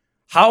time.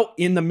 How,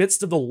 in the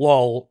midst of the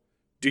lull,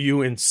 do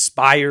you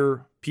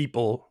inspire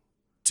people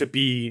to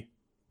be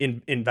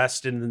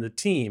invested in the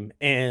team?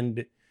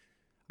 And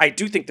I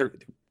do think they're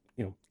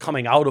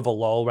coming out of a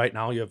lull right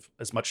now. You have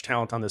as much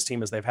talent on this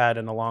team as they've had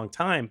in a long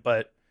time,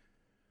 but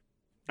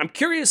I'm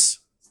curious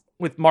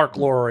with Marc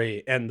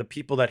Lore and the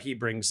people that he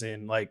brings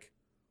in, like,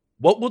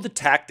 what will the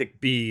tactic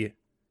be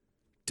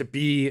to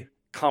be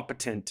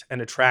competent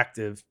and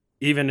attractive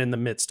even in the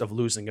midst of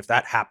losing, if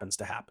that happens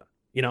to happen?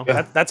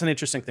 That's an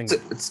interesting thing.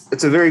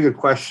 It's a very good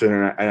question,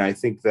 and I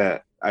think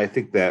that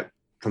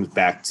comes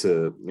back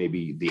to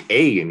maybe the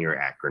A in your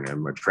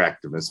acronym,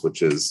 attractiveness,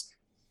 which is,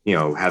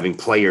 having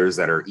players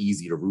that are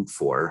easy to root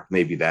for.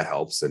 Maybe that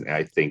helps. And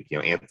I think,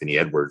 Anthony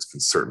Edwards can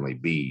certainly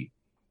be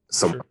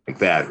someone like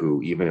that,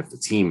 who, even if the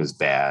team is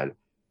bad,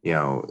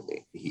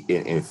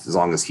 as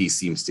long as he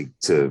seems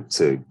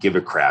to give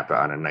a crap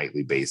on a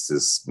nightly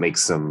basis, make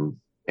some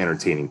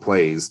entertaining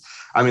plays.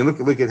 I mean,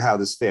 look at how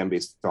this fan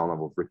base fell in love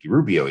with Ricky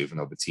Rubio, even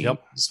though the team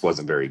just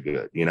wasn't very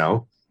good,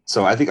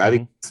 So I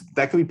think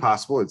that could be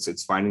possible.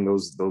 It's finding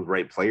those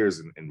right players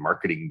and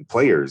marketing the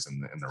players in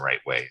the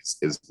right ways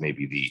is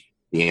maybe the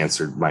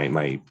answer.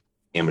 My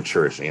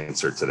amateurish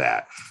answer to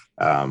that.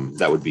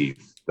 That would be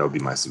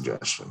my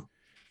suggestion.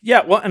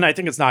 Yeah, well, and I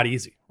think it's not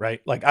easy, right?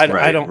 Like I don't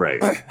I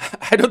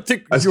don't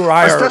think you or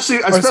I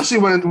especially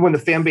when the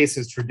fan base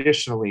has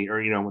traditionally,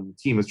 or when the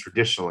team has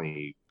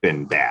traditionally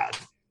been bad.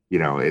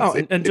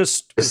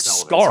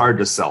 It's hard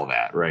to sell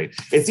that, right?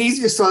 It's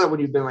easier to sell that when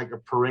you've been like a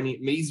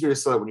perennial. Easier to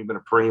sell that when you've been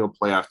a perennial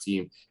playoff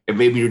team, and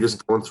maybe you're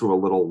just going through a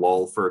little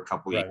lull for a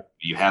couple of years.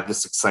 You have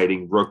this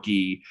exciting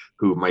rookie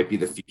who might be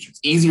the future. It's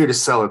easier to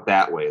sell it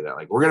that way. That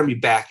like we're going to be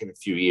back in a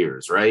few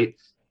years, right?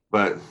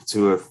 But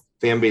to a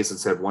fan base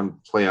that's had one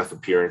playoff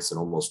appearance in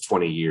almost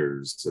 20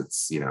 years,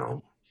 it's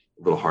a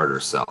little harder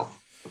to sell.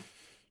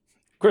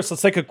 Chris,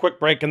 let's take a quick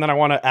break, and then I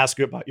want to ask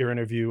you about your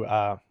interview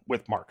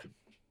with Marc.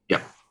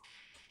 Yeah.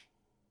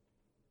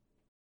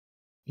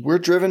 We're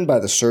driven by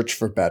the search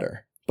for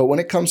better. But when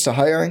it comes to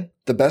hiring,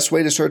 the best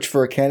way to search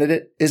for a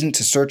candidate isn't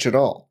to search at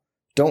all.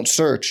 Don't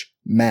search,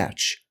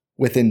 match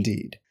with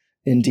Indeed.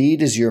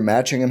 Indeed is your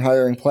matching and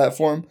hiring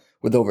platform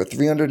with over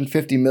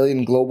 350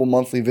 million global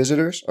monthly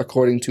visitors,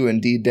 according to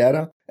Indeed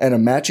data, and a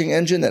matching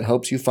engine that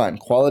helps you find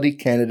quality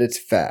candidates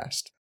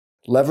fast.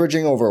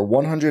 Leveraging over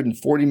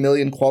 140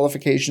 million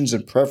qualifications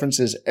and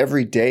preferences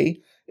every day,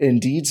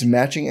 Indeed's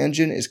matching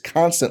engine is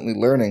constantly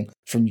learning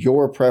from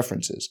your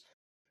preferences.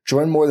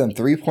 Join more than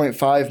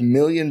 3.5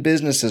 million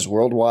businesses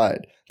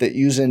worldwide that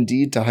use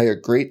Indeed to hire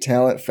great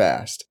talent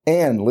fast.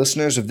 And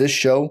listeners of this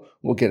show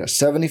will get a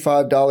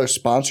 $75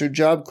 sponsored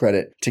job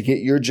credit to get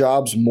your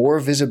jobs more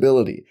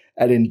visibility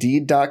at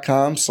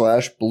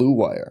Indeed.com/Blue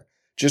Wire.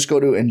 Just go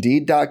to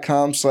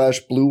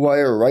Indeed.com/Blue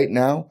Wire right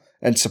now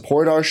and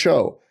support our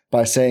show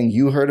by saying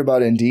you heard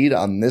about Indeed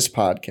on this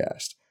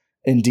podcast.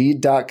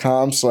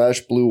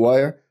 Indeed.com/Blue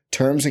Wire.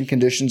 Terms and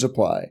conditions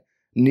apply.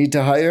 Need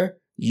to hire?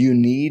 You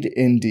need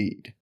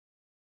Indeed.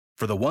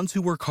 For the ones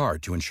who work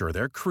hard to ensure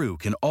their crew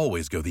can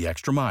always go the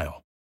extra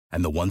mile,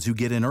 and the ones who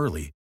get in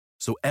early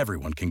so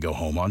everyone can go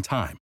home on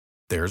time,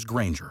 there's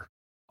Grainger,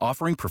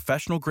 offering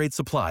professional-grade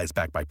supplies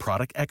backed by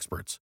product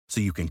experts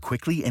so you can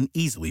quickly and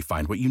easily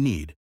find what you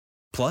need.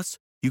 Plus,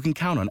 you can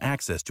count on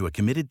access to a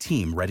committed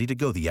team ready to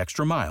go the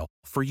extra mile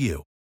for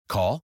you.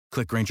 Call,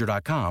 click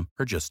Grainger.com,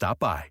 or just stop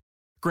by.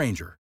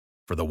 Grainger,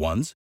 for the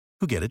ones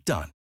who get it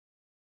done.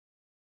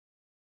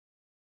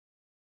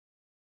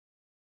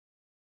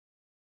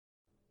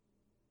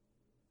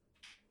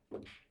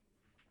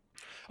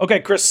 Okay,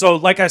 Chris. So,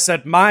 like I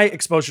said, my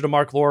exposure to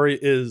Marc Lore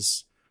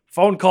is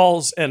phone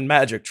calls and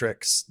magic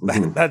tricks.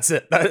 That's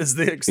it. That is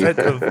the extent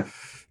of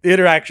the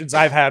interactions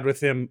I've had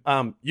with him.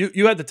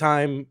 You had the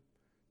time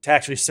to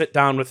actually sit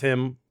down with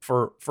him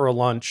for a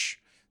lunch.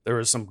 There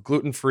was some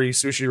gluten-free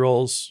sushi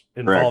rolls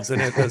involved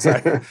in it, as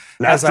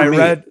I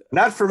read.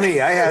 Not for me.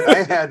 I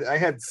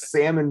had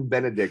salmon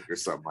Benedict or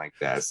something like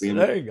that. See,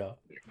 there you go,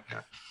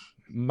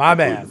 my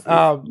man.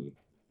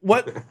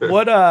 What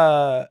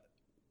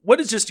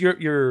is just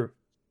your?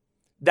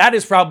 That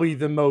is probably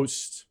the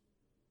most,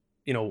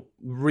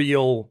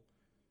 real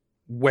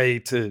way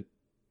to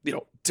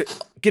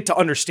get to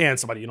understand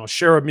somebody.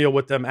 Share a meal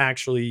with them.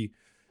 Actually,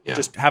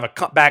 just have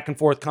a back and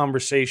forth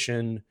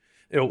conversation.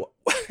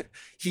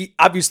 He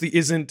obviously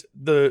isn't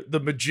the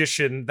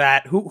magician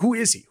that who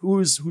is he?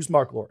 Who's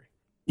Marc Lore?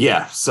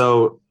 Yeah.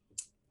 So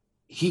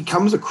he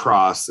comes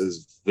across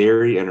as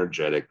very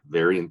energetic,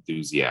 very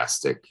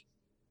enthusiastic.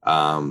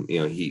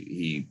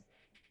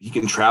 He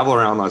can travel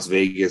around Las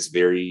Vegas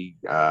very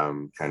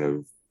kind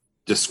of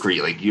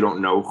discreet. Like, you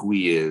don't know who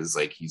he is.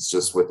 Like, he's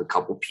just with a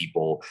couple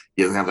people.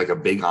 He doesn't have like a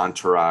big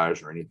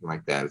entourage or anything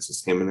like that. It's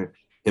just him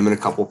and a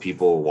couple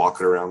people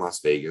walking around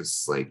Las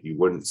Vegas. Like, you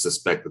wouldn't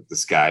suspect that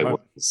this guy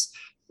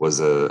was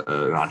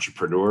an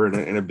entrepreneur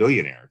and a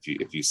billionaire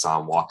if you saw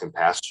him walking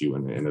past you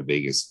in a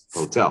Vegas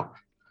hotel.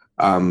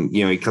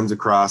 He comes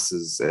across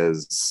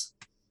as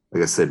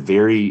like I said,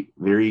 very,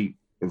 very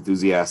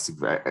enthusiastic.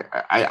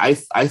 I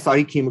thought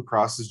he came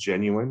across as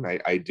genuine.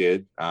 I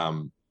did.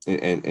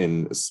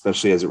 And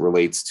especially as it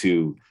relates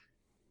to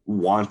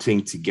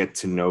wanting to get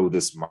to know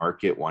this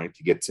market, wanting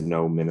to get to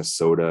know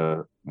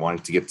Minnesota,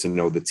 wanting to get to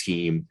know the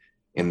team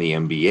in the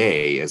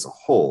NBA as a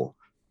whole.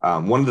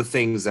 One of the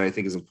things that I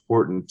think is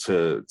important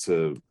to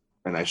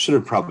and I should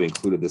have probably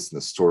included this in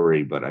the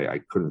story, but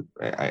I couldn't.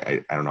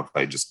 I don't know if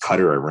I just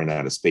cut it or I ran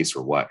out of space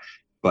or what.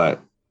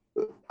 But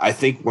I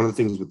think one of the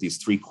things with these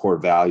three core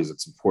values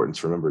that's important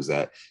to remember is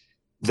that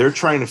they're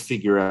trying to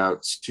figure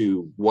out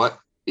what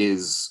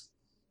is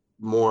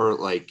more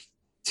like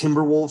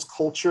Timberwolves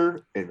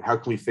culture and how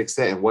can we fix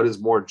that, and what is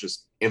more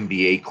just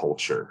NBA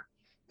culture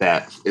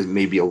that is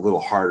maybe a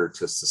little harder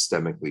to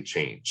systemically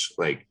change.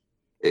 Like,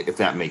 if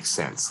that makes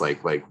sense,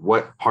 like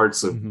what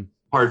parts of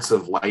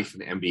life in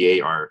the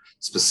NBA are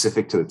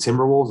specific to the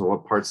Timberwolves and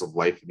what parts of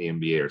life in the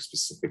NBA are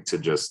specific to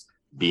just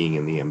being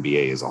in the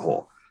NBA as a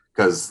whole.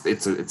 Because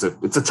it's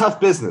a tough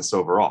business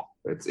overall.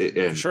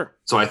 Sure.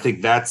 So I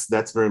think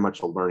that's very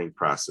much a learning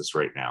process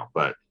right now.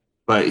 But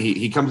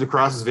he comes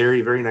across as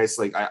very, very nice.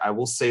 Like, I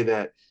will say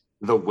that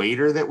the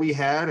waiter that we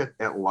had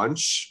at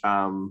lunch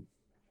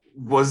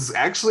was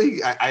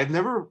actually I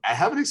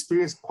haven't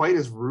experienced quite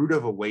as rude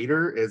of a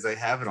waiter as I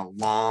have in a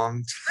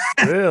long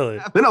time. Really?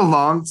 Been a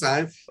long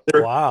time.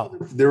 Wow.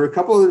 There were a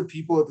couple other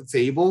people at the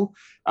table,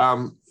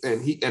 and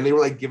they were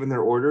like giving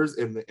their orders,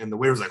 and the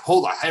waiter was like,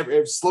 "Hold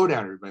on, slow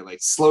down, everybody! Like,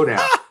 slow down!"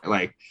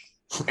 Marc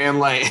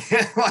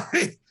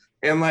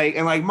didn't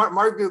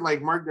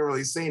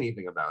really say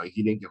anything about it. Like,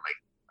 he didn't get like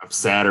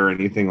upset or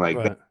anything like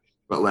that.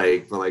 But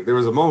there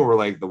was a moment where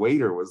like the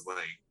waiter was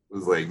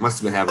like must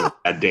have been having a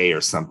bad day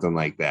or something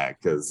like that,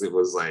 because it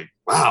was like,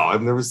 wow,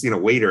 I've never seen a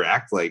waiter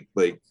act like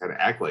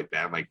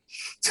that, like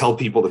tell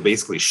people to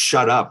basically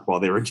shut up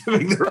while they were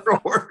giving their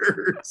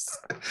orders.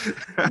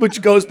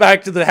 Which goes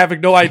back to the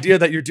having no idea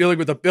that you're dealing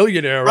with a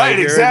billionaire, right?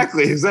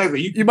 Exactly.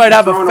 You might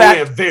have a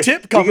fat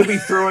tip coming. You could be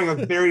throwing a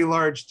very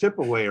large tip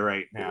away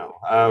right now.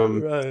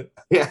 Right.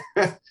 Yeah.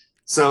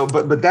 So,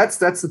 but that's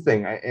the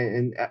thing.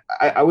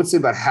 I would say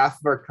about half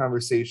of our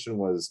conversation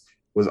was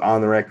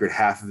on the record,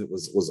 half of it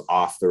was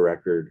off the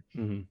record.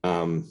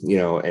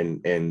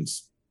 Mm-hmm. And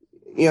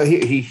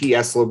he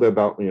asked a little bit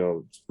about,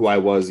 who I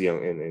was,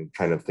 and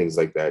kind of things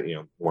like that,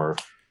 more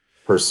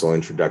personal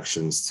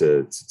introductions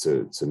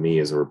to me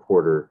as a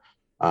reporter,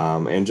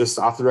 and just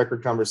off the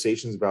record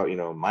conversations about,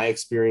 my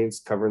experience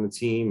covering the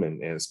team,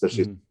 and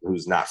especially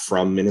who's not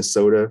from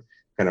Minnesota,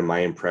 kind of my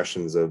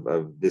impressions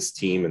of this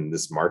team and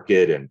this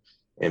market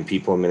and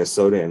people in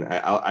Minnesota. And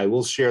I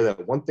will share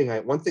that one thing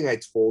I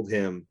told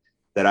him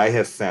that I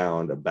have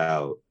found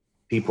about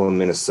people in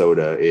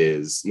Minnesota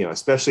is,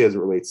 especially as it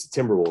relates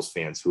to Timberwolves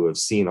fans who have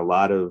seen a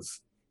lot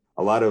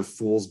of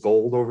fool's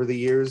gold over the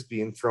years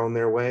being thrown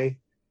their way,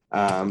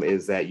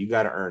 is that you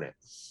got to earn it,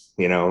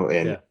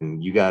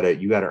 and you got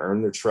to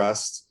earn their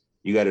trust.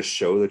 You got to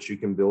show that you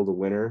can build a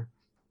winner.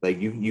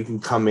 Like you can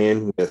come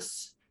in with,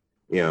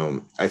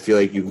 I feel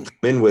like you can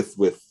come in with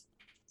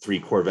 3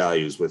 core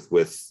values,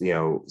 with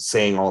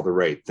saying all the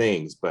right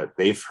things, but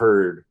they've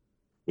heard,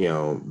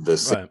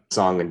 the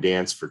song and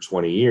dance for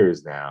 20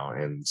 years now,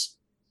 and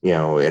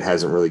it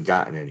hasn't really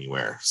gotten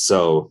anywhere.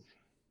 So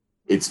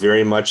it's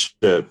very much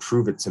to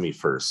prove it to me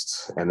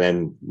first, and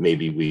then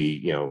maybe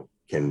we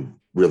can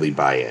really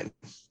buy in.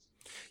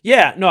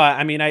 Yeah, no,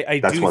 I mean, I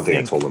that's do one thing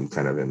think, I told him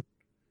kind of in.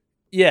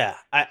 Yeah,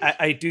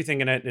 I do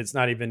think, and it's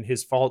not even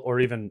his fault or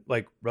even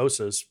like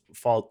Rosa's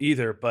fault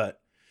either,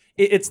 but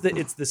it's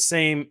the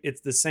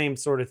same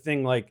sort of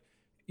thing. Like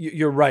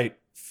you're right,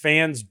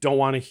 fans don't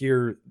want to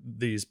hear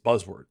these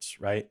buzzwords,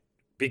 right?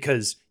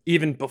 Because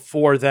even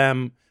before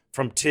them,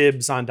 from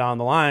Tibbs on down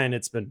the line,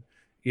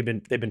 they've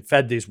been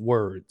fed these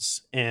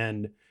words,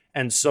 and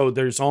so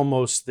there's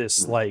almost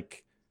this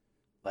like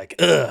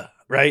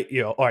right,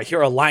 or I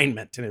hear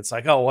alignment, and it's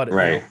like, oh, what,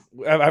 right?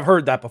 I've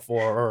heard that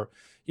before, or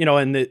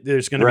and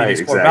there's going to be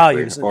these core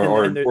values,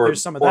 and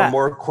there's some of that,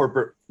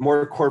 or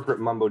more corporate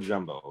mumbo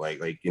jumbo,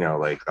 like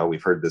oh,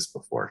 we've heard this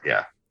before,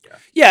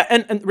 yeah,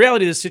 and the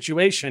reality of the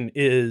situation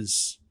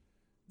is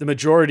the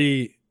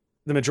majority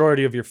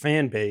of your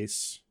fan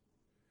base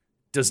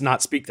does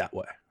not speak that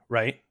way,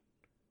 right?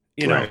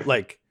 Right.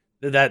 Like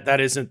that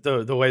isn't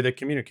the way they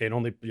communicate.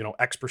 Only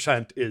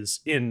X%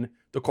 is in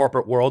the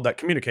corporate world that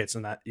communicates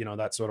in that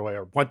that sort of way,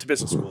 or went to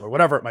business school or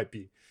whatever it might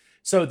be.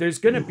 So there's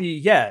going to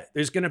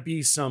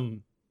be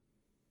some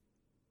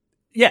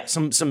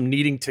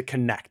needing to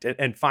connect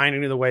and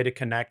finding the way to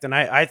connect. And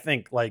I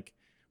think, like,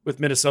 with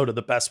Minnesota,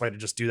 the best way to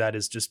just do that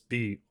is just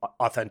be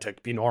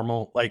authentic, be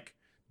normal, like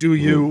do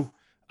you,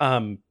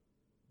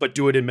 but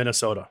do it in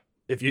Minnesota.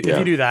 If you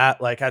do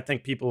that, like, I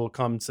think people will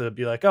come to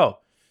be like, oh,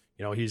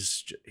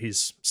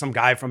 he's some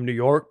guy from New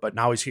York, but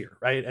now he's here.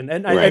 Right. And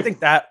right. I think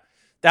that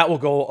will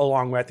go a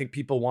long way. I think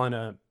people want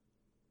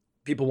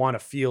to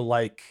feel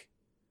like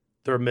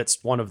they're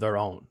amidst one of their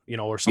own,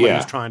 or somebody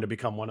who's trying to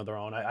become one of their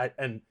own.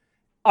 And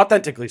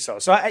authentically so.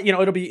 So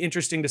it'll be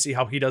interesting to see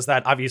how he does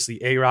that.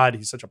 Obviously, A-Rod,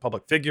 he's such a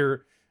public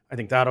figure. I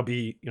think that'll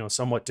be,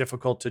 somewhat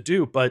difficult to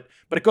do, but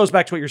it goes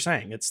back to what you're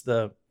saying. It's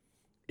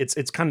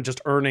kind of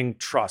just earning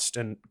trust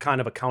and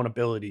kind of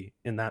accountability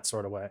in that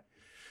sort of way.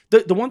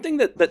 The one thing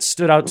that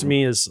stood out to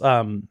me is,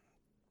 in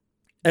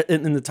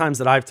the times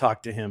that I've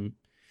talked to him,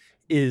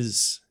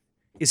 is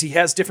he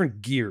has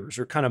different gears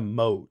or kind of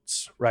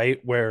modes,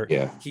 right? Where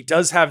he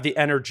does have the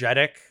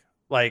energetic,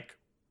 like,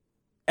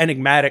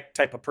 enigmatic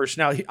type of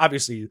personality.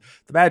 Obviously,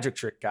 the magic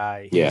trick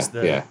guy.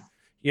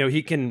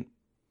 He can.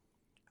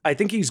 I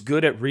think he's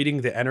good at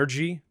reading the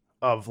energy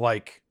of,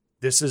 like,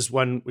 this is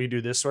when we do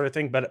this sort of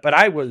thing. But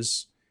I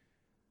was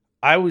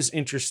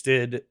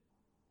interested.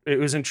 It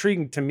was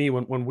intriguing to me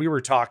when we were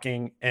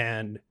talking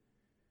and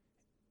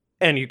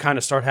you kind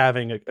of start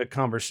having a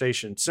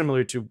conversation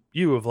similar to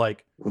you of,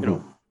 like,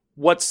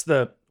 what's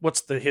the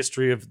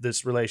history of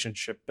this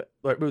relationship,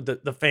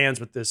 the fans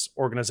with this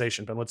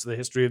organization, but what's the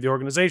history of the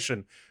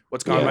organization?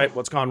 What's gone right?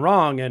 What's gone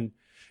wrong? And,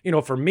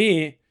 for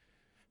me,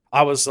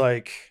 I was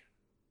like,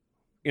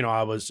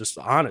 I was just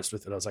honest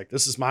with it. I was like,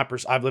 this is my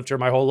I've lived here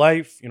my whole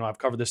life. I've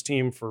covered this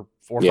team for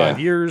 4 or 5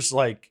 years.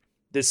 Like,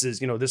 this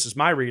is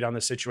my read on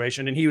the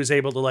situation. And he was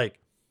able to, like,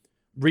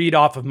 read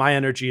off of my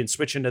energy and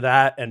switch into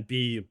that and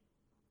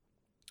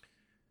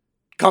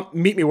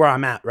meet me where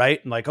I'm at. Right.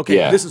 And, like,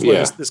 okay, this is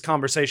where this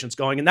conversation's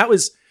going. And that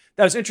was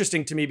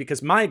interesting to me,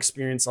 because my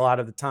experience a lot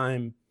of the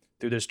time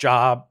through this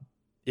job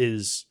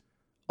is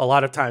a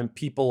lot of time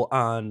people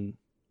on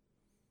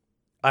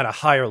a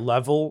higher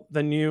level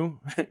than you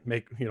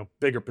make,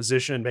 bigger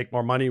position, make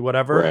more money,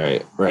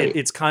 whatever. Right.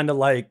 It's kind of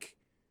like,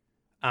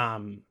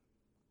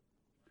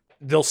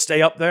 they'll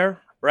stay up there.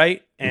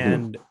 Right.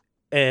 And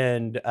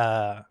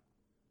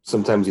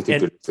sometimes you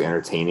think they're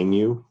entertaining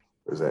you.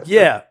 Or is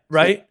that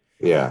right.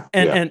 Yeah.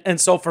 And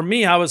so for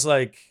me, I was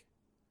like,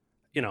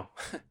 do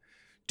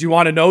you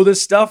want to know this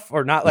stuff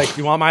or not? Like,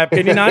 do you want my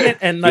opinion on it?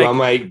 And, like, do you want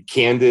my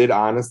candid,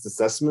 honest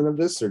assessment of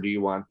this, or do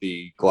you want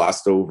the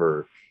glossed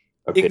over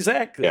opinion?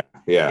 Exactly.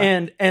 Yeah.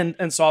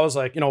 And so I was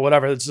like,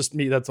 whatever, it's just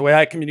me. That's the way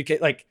I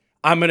communicate. Like,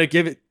 I'm going to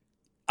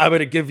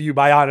give you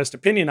my honest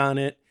opinion on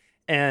it.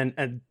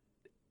 And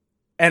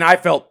I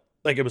felt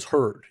like it was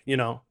heard,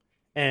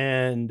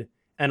 and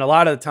a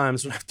lot of the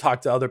times when I've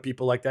talked to other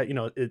people like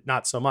that,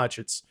 not so much.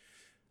 It's,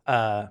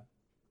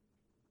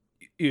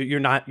 you're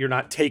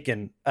not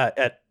taken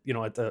at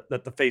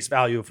the face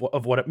value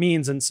of what it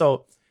means. And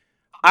so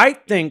I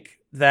think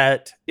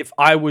that if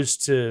I was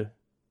to,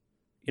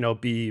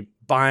 be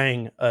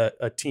buying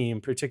a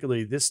team,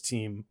 particularly this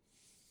team,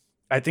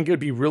 I think it would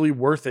be really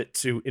worth it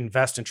to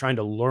invest in trying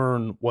to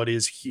learn what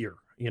is here,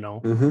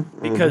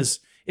 because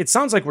it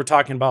sounds like we're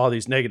talking about all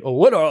these negative. Oh,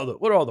 what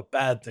are all the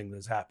bad things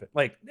that's happened?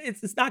 Like,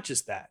 it's not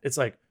just that. It's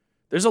like,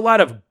 there's a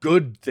lot of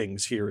good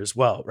things here as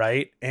well.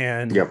 Right.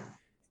 And, Yep.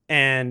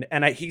 and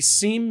he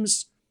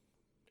seems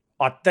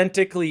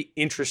authentically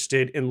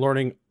interested in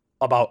learning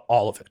about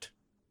all of it.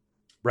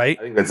 Right.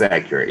 I think that's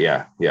accurate.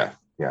 Yeah.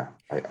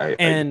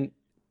 And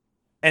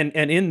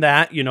in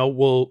that,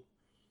 I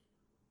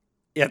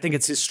think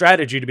it's his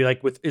strategy to be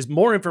like, is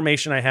more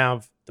information I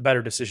have, the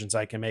better decisions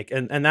I can make.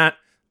 And that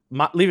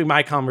leaving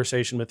my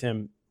conversation with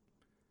him,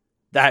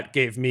 that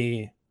gave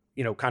me,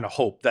 kind of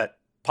hope that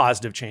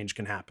positive change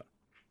can happen.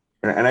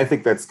 And I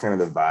think that's kind of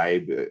the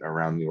vibe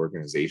around the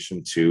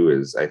organization too,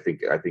 is I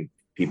think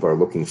people are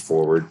looking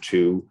forward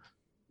to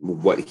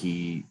what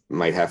he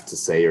might have to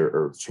say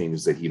or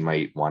changes that he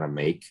might want to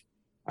make.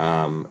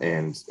 And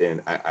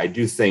I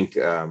do think,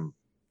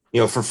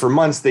 for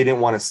months, they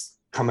didn't want to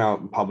come out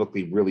and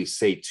publicly really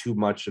say too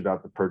much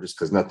about the purchase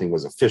because nothing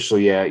was official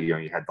yet. You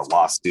had the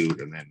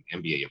lawsuit and then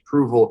NBA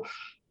approval.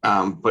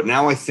 But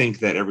now I think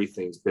that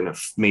everything's been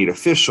made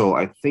official.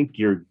 I think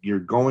you're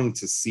going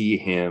to see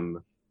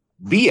him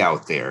be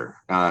out there.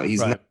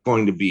 He's not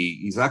going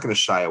to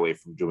shy away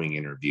from doing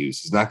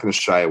interviews. He's not going to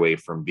shy away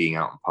from being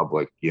out in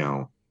public,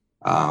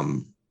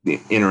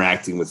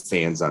 interacting with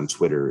fans on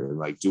Twitter and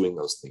like doing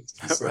those things.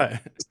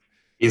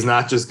 He's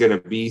not just going to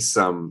be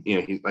some,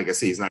 like I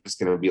say, he's not just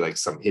going to be like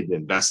some hidden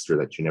investor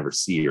that you never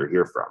see or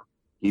hear from.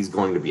 He's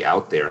going to be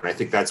out there. And I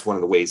think that's one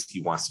of the ways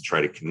he wants to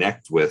try to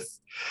connect with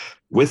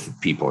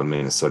people in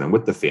Minnesota and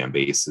with the fan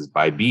base is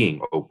by being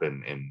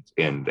open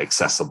and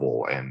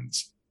accessible and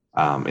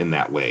in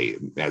that way,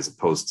 as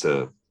opposed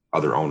to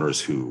other owners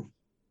who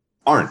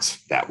aren't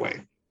that way.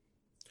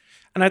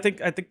 And I think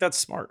that's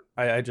smart.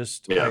 I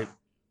think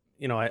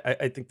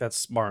that's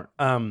smart.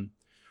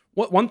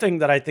 One thing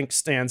that I think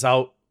stands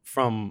out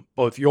from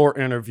both your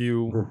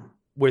interview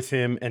with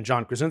him and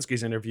John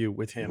Krasinski's interview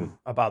with him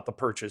about the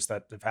purchase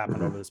that have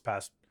happened over this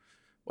past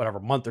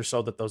month or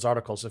so that those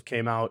articles have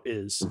came out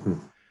is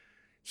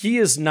he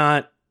is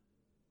not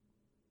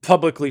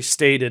publicly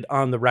stated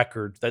on the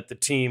record that the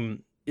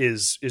team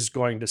is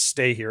going to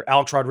stay here.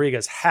 Alex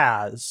Rodriguez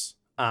has.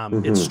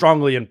 It's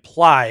strongly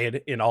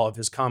implied in all of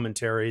his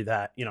commentary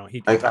that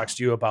he talks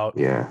to you about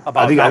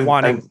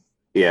wanting.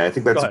 I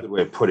think that's a good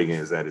way of putting it,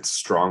 is that it's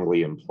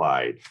strongly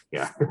implied.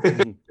 Yeah.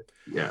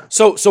 Yeah.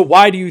 So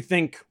why do you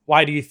think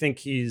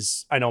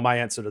he's, I know my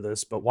answer to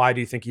this, but why do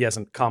you think he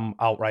hasn't come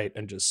outright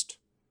and just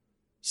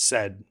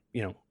said,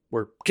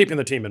 we're keeping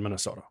the team in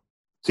Minnesota?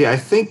 See, I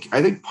think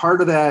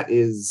part of that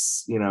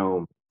is,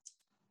 you're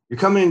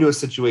coming into a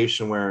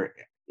situation where,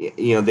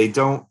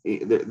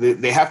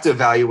 they have to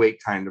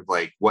evaluate kind of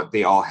like what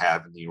they all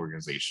have in the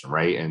organization.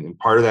 Right. And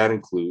part of that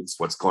includes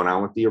what's going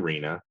on with the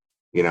arena,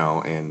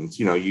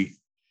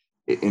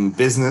 in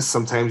business,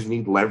 sometimes you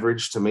need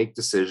leverage to make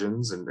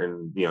decisions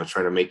and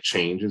try to make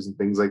changes and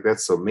things like that.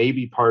 So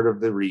maybe part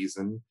of the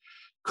reason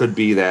could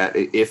be that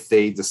if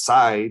they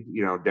decide,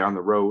 down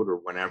the road or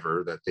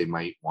whenever that they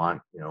might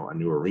want, a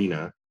new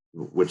arena,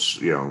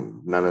 which,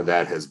 none of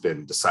that has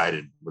been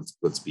decided.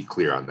 Let's be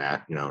clear on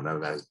that. None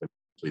of that has been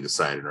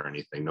decided or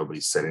anything.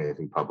 Nobody's said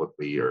anything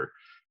publicly or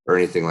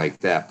anything like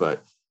that.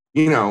 But,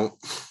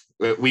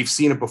 we've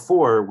seen it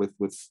before with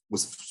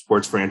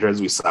sports franchises.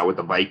 We saw it with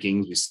the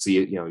Vikings. We see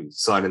it, you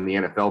saw it in the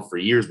NFL for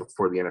years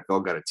before the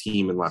NFL got a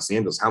team in Los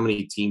Angeles. How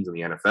many teams in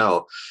the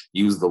NFL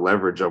use the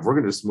leverage of, we're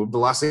going to just move to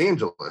Los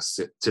Angeles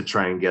to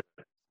try and get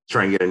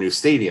a new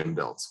stadium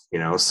built,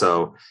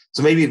 So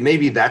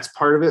maybe that's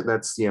part of it.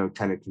 That's,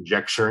 kind of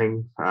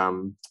conjecturing,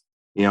 on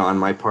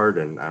my part.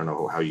 And I don't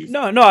know how you.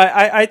 No,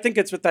 I think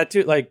it's with that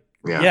too. Like,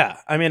 yeah.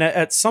 I mean,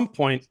 at some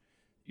point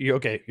you're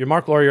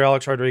Marc Lore, you're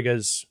Alex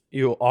Rodriguez,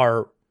 you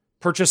are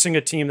purchasing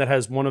a team that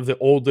has one of the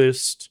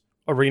oldest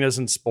arenas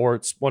in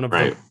sports, one of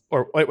the,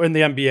 or in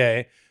the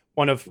NBA,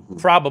 one of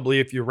probably,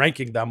 if you're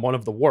ranking them, one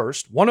of the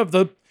worst, one of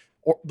the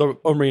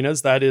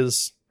arenas that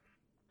is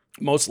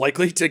most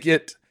likely to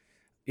get,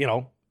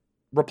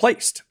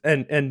 replaced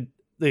and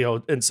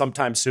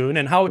sometime soon.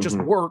 And how it just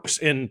works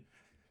in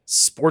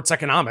sports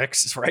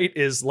economics, right,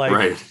 is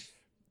like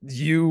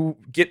you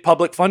get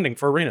public funding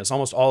for arenas.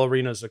 Almost all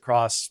arenas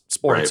across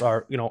sports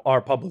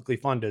are publicly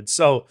funded.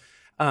 So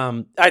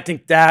I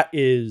think that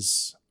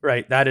is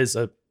right. That is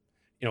a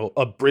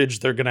bridge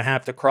they're going to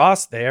have to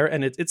cross there.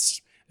 And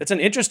it's an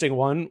interesting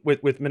one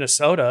with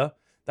Minnesota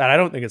that I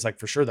don't think it's like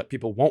for sure that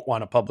people won't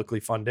want to publicly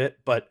fund it,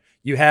 but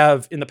you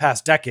have in the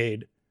past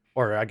decade,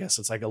 or I guess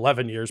it's like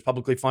 11 years,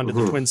 publicly funded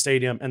the Twin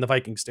Stadium and the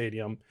Viking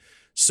Stadium.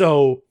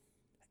 So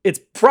it's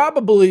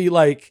probably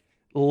like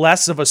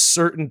less of a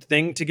certain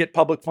thing to get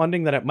public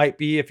funding than it might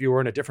be if you were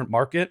in a different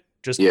market,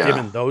 just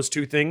given those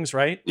two things,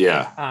 right?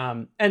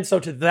 Yeah. And so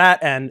to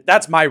that end,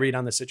 that's my read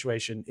on the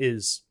situation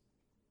is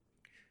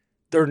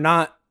they're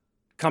not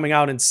coming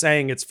out and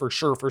saying it's for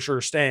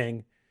sure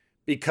staying,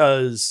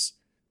 because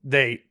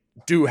they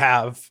do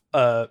have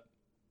a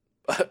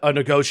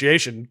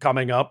negotiation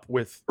coming up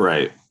with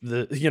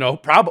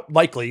the,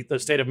 likely the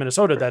state of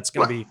Minnesota that's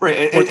going to be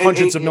worth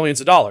hundreds of millions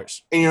of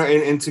dollars.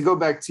 And to go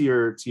back to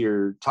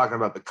your talking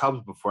about the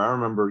Cubs before, I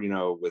remember,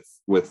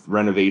 with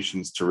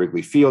renovations to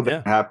Wrigley Field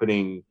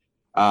happening,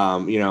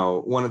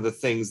 one of the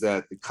things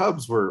that the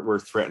Cubs were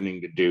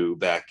threatening to do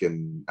back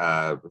in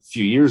a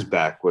few years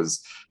back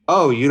was,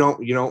 you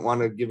don't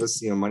want to give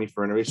us money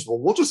for renovation. Well,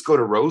 we'll just go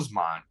to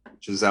Rosemont,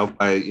 which is out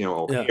by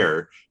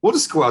O'Hare. We'll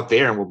just go out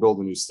there and we'll build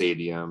a new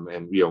stadium,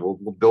 and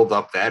we'll build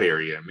up that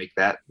area and make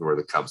that where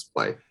the Cubs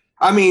play.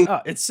 I mean,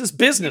 it's just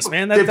business,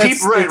 man.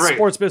 That's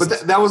sports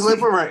business. But that was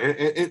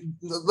right.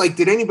 Like,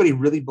 did anybody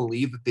really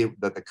believe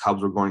that the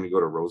Cubs were going to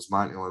go to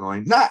Rosemont,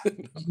 Illinois?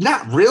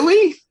 Not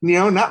really.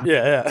 Not.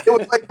 Yeah. It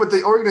was like, but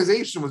the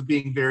organization was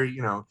being very,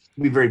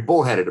 very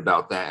bullheaded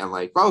about that, and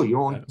like, you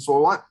want so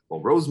what?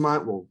 Well,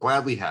 Rosemont will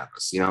gladly have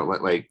us.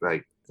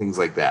 Like things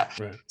like that.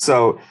 Right.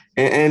 So,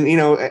 and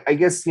I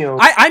guess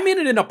I mean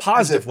it in a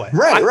positive way.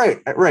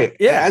 Right.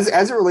 Yeah.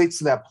 As it relates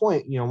to that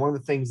point, one of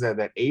the things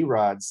that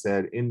A-Rod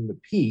said in the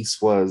piece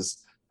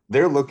was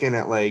they're looking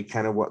at like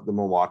kind of what the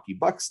Milwaukee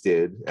Bucks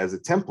did as a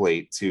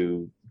template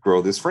to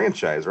grow this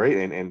franchise, right?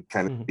 And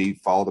kind of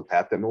follow the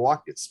path that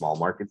Milwaukee, it's a small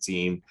market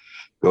team,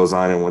 goes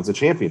on and wins a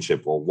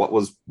championship. Well,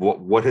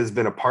 what has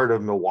been a part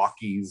of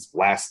Milwaukee's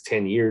last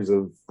 10 years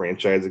of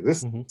franchise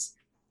existence?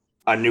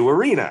 A new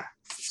arena.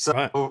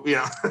 So,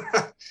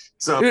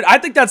 so, dude, I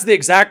think that's the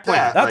exact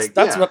plan.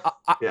 That's what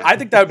I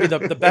think that would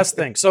be the best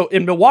thing. So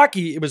in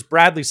Milwaukee, it was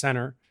Bradley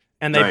Center,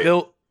 and they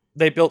built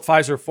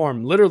Pfizer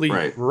Forum literally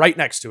right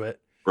next to it.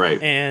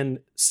 Right. And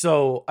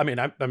so, I mean,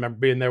 I remember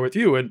being there with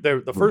you, and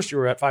the first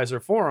year we were at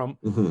Pfizer Forum,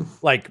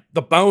 like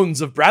the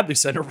bones of Bradley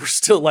Center were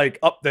still like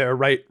up there,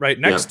 right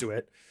next to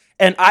it.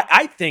 And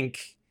I think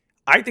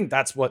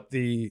that's what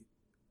the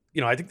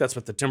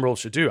Timberwolves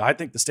should do. I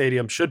think the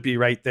stadium should be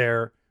right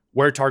there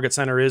where Target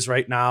Center is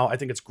right now. I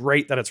think it's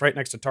great that it's right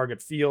next to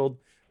Target Field.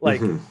 Like,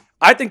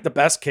 I think the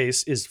best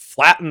case is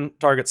flatten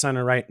Target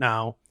Center right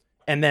now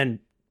and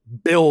then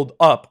build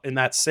up in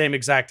that same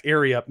exact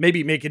area.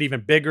 Maybe make it even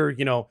bigger,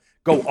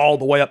 go all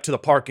the way up to the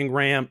parking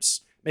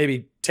ramps,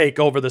 maybe take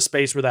over the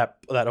space where that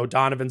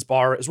O'Donovan's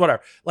bar is,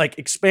 whatever. Like,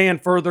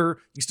 expand further.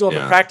 You still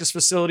have a practice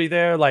facility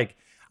there. Like,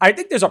 I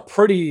think there's a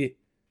pretty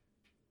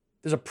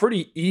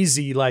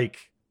easy like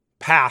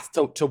path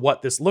to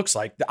what this looks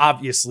like.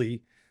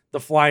 Obviously, the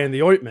fly in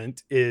the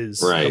ointment is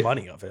the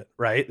money of it,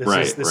 right?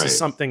 This is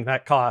something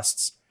that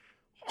costs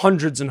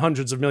hundreds and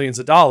hundreds of millions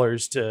of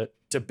dollars to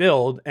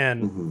build.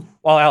 And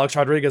while Alex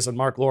Rodriguez and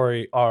Marc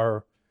Lore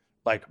are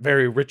like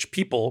very rich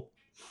people,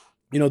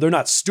 they're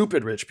not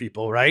stupid rich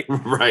people, right?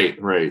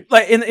 Right.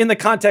 Like in the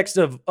context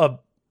of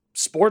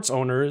sports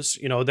owners,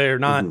 they're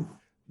not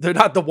the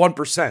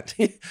 1%.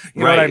 You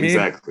know what I mean?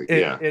 Exactly.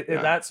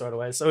 In that sort of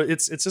way. So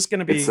it's just going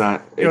to be.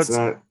 It's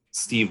not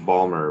Steve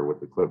Ballmer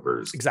with the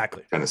Clippers.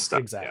 Exactly. Kind of stuff.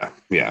 Exactly.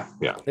 Yeah.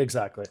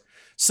 Exactly.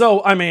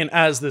 So, I mean,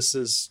 as this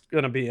is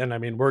going to be, and I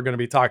mean, we're going to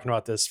be talking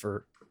about this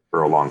for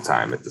a long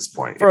time at this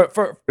point.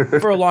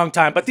 For a long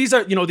time. But these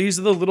are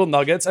the little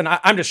nuggets. And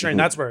I'm just sharing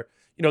that's where,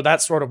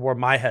 that's sort of where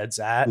my head's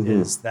at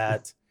is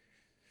that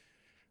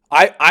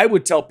I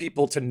would tell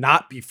people to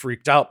not be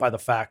freaked out by the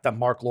fact that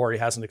Marc Lore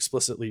hasn't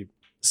explicitly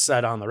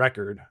said on the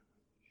record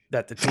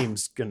that the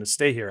team's going to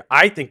stay here.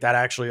 I think that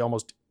actually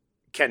almost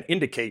can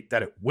indicate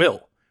that it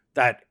will.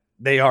 That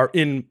they are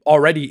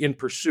already in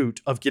pursuit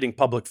of getting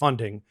public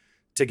funding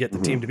to get the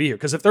team to be here.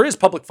 Because if there is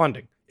public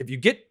funding, if you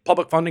get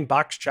public funding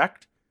box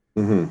checked,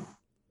 then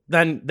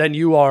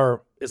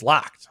is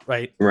locked,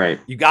 right? Right.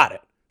 You got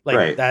it.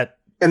 Like that.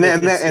 And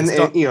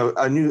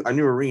a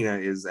new arena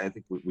is, I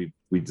think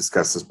we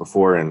discussed this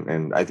before,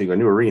 and I think a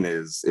new arena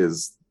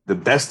is the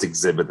best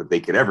exhibit that they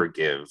could ever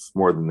give,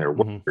 more than their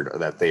word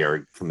that they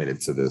are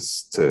committed to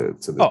this to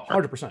the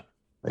 100%.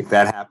 Like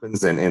that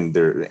happens, and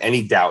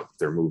any doubt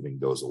they're moving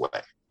goes away.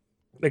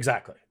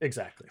 Exactly.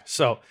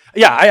 So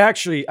yeah,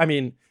 I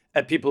mean,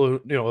 at people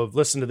who have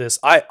listened to this,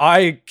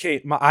 I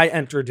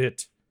entered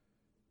it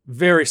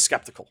very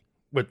skeptical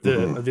with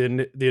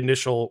the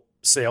initial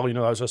sale. That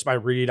was just my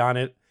read on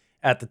it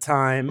at the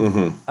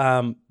time.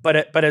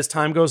 But as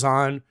time goes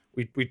on,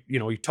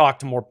 we talk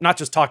to more, not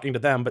just talking to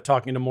them, but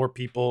talking to more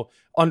people,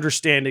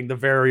 understanding the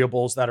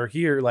variables that are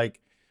here.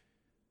 Like,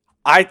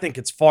 I think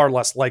it's far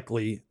less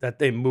likely that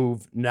they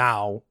move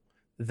now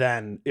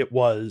than it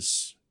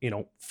was,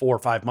 4 or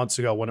 5 months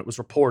ago when it was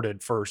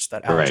reported first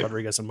that Alex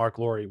Rodriguez and Marc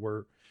Lore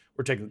were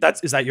taking.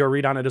 Is that your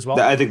read on it as well?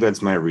 I think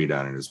that's my read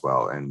on it as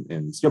well. And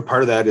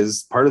part of that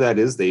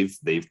is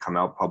they've come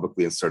out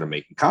publicly and started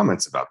making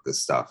comments about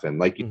this stuff. And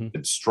like you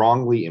said,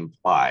 strongly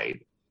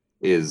implied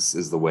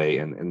is the way,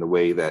 and the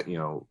way that,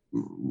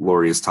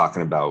 Lore is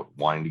talking about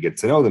wanting to get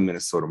to know the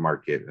Minnesota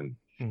market, and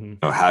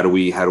how do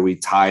we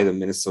tie the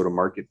Minnesota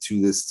market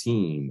to this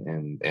team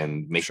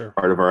and make it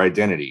part of our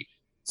identity?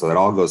 So that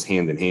all goes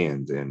hand in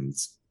hand. And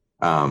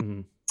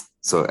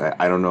So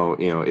I don't know,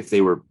 if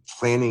they were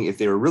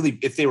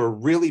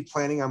really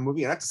planning on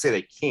moving it, not to say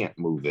they can't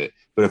move it,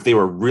 but if they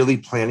were really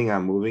planning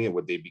on moving it,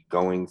 would they be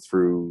going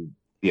through,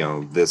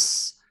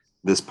 this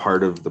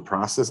part of the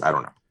process? I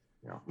don't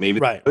know. Maybe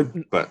right. They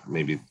could, but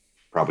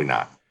probably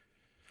not.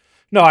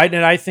 No,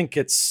 I think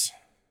it's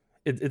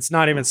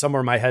not even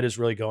somewhere my head is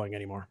really going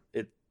anymore.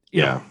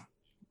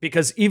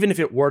 Because even if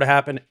it were to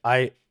happen,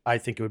 I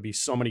think it would be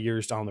so many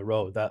years down the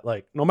road that,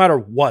 like, no matter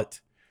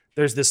what,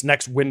 there's this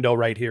next window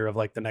right here of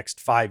like the next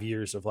 5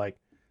 years of like,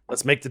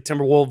 let's make the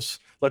Timberwolves,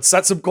 let's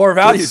set some core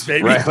values,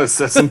 baby. Right. Let's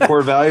set some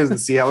core values and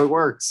see how it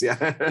works.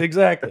 Yeah,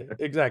 exactly.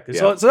 Yeah,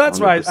 So that's 100%.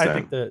 Why I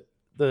think that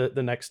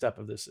the next step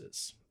of this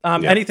is.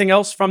 Anything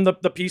else from the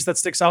piece that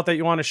sticks out that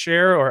you want to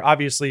share? Or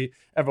obviously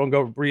everyone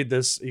go read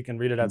this. You can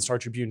read it at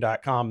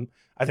StarTribune.com.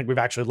 I think we've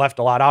actually left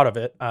a lot out of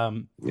it.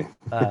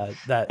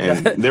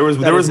 There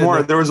was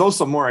more. There was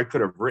also more I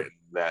could have written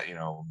that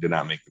did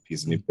not make the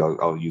piece. Maybe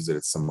I'll use it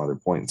at some other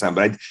point in time.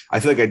 But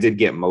I feel like I did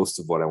get most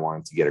of what I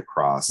wanted to get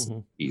across.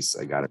 Piece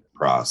I got it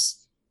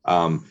across.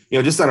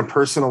 Just on a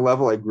personal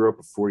level, I grew up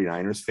a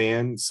 49ers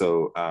fan.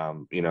 So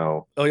oh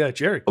yeah,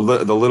 Jerry,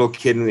 the little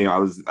kid in me,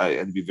 I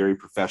had to be very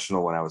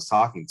professional when I was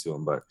talking to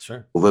him, but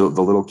sure. the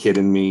little kid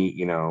in me,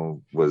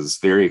 was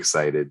very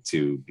excited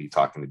to be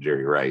talking to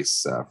Jerry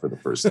Rice for the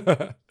first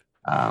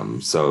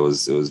time. So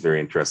it was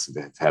very interesting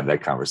to have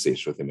that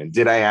conversation with him. And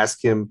did I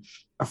ask him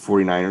a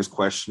 49ers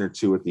question or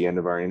two at the end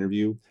of our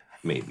interview?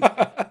 Maybe.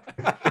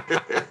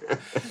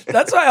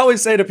 That's what I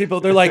always say to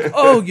people. They're like,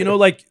 oh,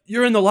 like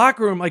you're in the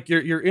locker room, like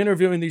you're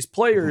interviewing these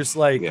players,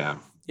 like,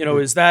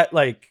 is that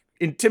like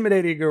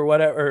intimidating or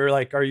whatever? Or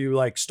like, are you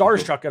like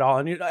starstruck at all?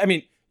 And you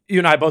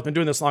and I have both been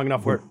doing this long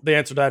enough where the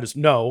answer to that is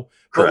no.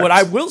 Correct. But what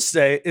I will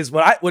say is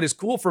what is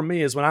cool for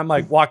me is when I'm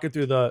like walking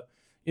through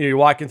you're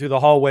walking through the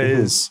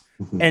hallways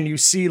and you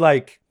see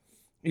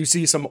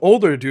some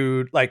older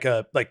dude like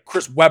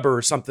Chris Webber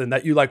or something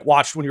that you like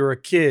watched when you were a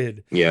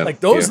kid. Yeah. Like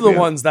those are the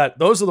ones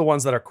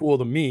that are cool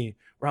to me,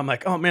 where I'm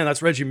like, oh man,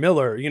 that's Reggie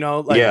Miller,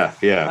 like,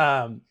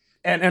 yeah.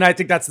 And I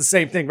think that's the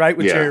same thing, right?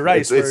 With Jerry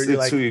Rice.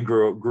 It's who you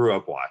grew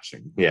up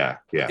watching. Yeah.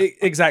 Yeah.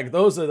 Exactly.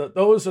 Those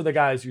are the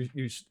guys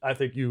I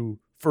think you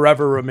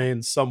forever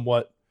remain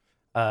somewhat,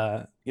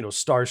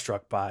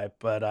 starstruck by,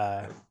 but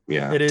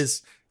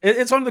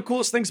it's one of the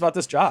coolest things about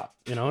this job,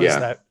 is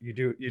that you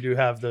do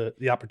have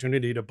the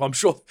opportunity to bump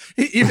shoulders,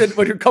 even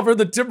when you're covering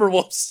the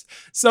Timberwolves.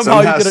 Somehow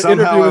you get an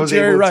interview with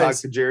Jerry Rice. Talk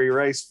to Jerry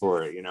Rice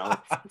for it,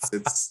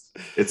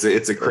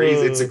 it's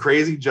a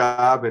crazy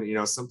job,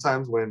 and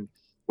sometimes when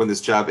this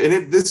job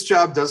this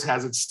job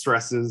has its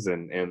stresses,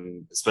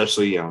 and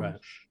especially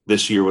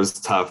this year was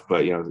tough,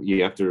 but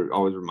you have to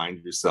always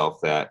remind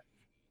yourself that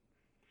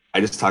I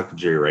just talked to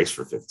Jerry Rice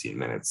for 15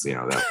 minutes.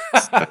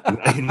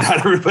 Not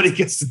everybody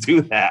gets to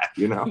do that,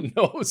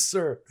 No,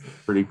 sir.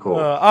 Pretty cool.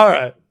 All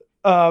right.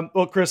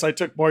 Well, Chris, I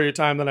took more of your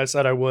time than I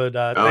said I would.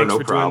 Thanks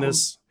for doing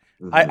this.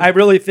 I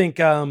really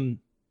think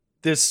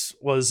this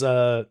was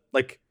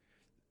like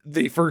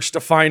the first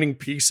defining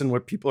piece in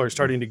what people are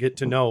starting to get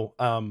to know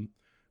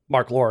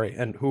Marc Lore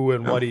and who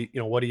and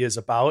what he is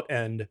about.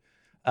 And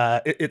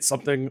it's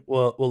something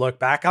we'll look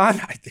back on.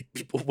 I think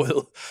people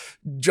will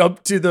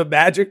jump to the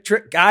magic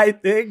trick guy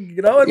thing,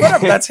 and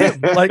whatever. That's him.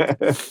 Like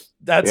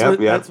that's what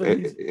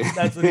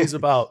he's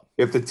about.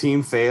 If the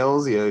team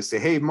fails, say,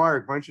 "Hey,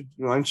 Marc, why don't you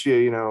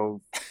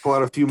pull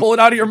out a few, pull it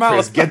out of your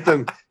mouth, get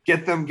them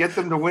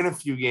to win a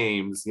few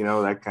games,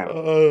 that kind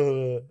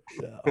of."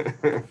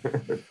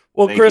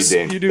 Well, Chris,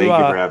 you do. Thank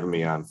you for having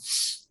me on.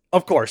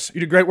 Of course.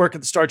 You do great work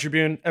at the Star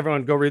Tribune.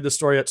 Everyone go read the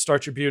story at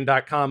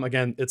StarTribune.com.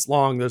 Again, it's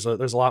long. There's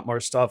a lot more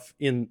stuff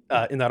in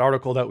that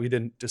article that we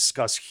didn't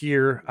discuss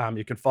here.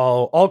 You can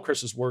follow all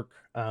Chris's work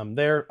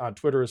there on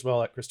Twitter as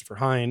well at Christopher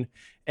Hine.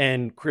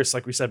 And Chris,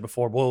 like we said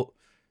before, we'll,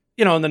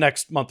 in the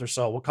next month or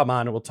so, we'll come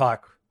on and we'll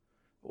talk.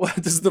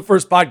 This is the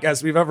first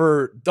podcast we've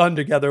ever done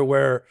together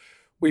where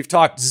we've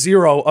talked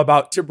zero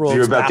about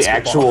Timberwolves about basketball. The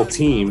actual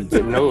team,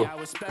 but no,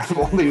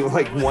 only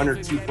like one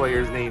or two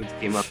players' names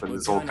came up in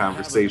this whole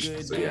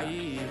conversation. So yeah,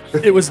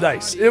 it was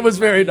nice. It was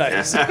very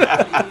nice. Sounds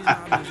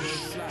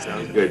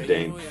good,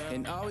 Dane.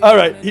 All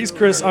right, he's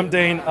Chris. I'm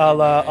Dane.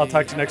 I'll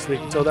talk to you next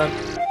week. Until then,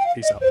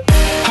 peace out.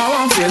 How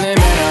I'm feeling, man,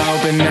 I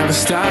hope it never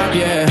stop,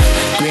 yeah.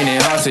 Green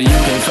and hot so you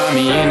can find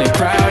me in the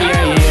crowd,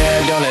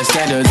 yeah. Don't let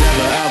standards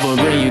ever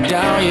bring you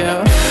down,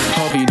 yeah.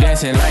 Hope you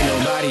dancing like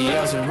nobody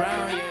else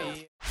around, yeah.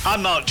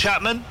 I'm Mark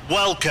Chapman.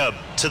 Welcome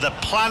to the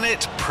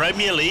Planet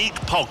Premier League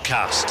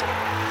podcast.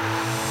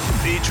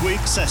 Each week,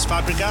 Cesc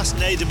Fabregas,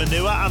 Nader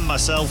Manua and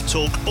myself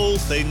talk all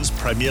things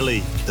Premier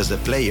League. As a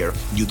player,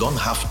 you don't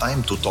have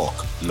time to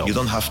talk. No. You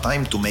don't have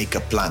time to make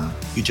a plan.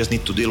 You just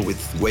need to deal with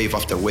wave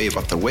after wave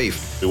after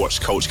wave. We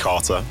watched Coach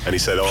Carter and he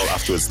said,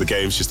 afterwards, the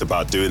game's just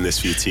about doing this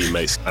for your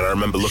teammates. And I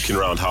remember looking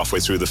around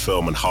halfway through the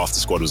film and half the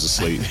squad was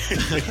asleep.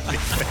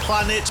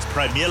 Planet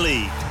Premier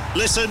League.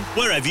 Listen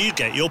wherever you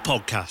get your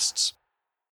podcasts.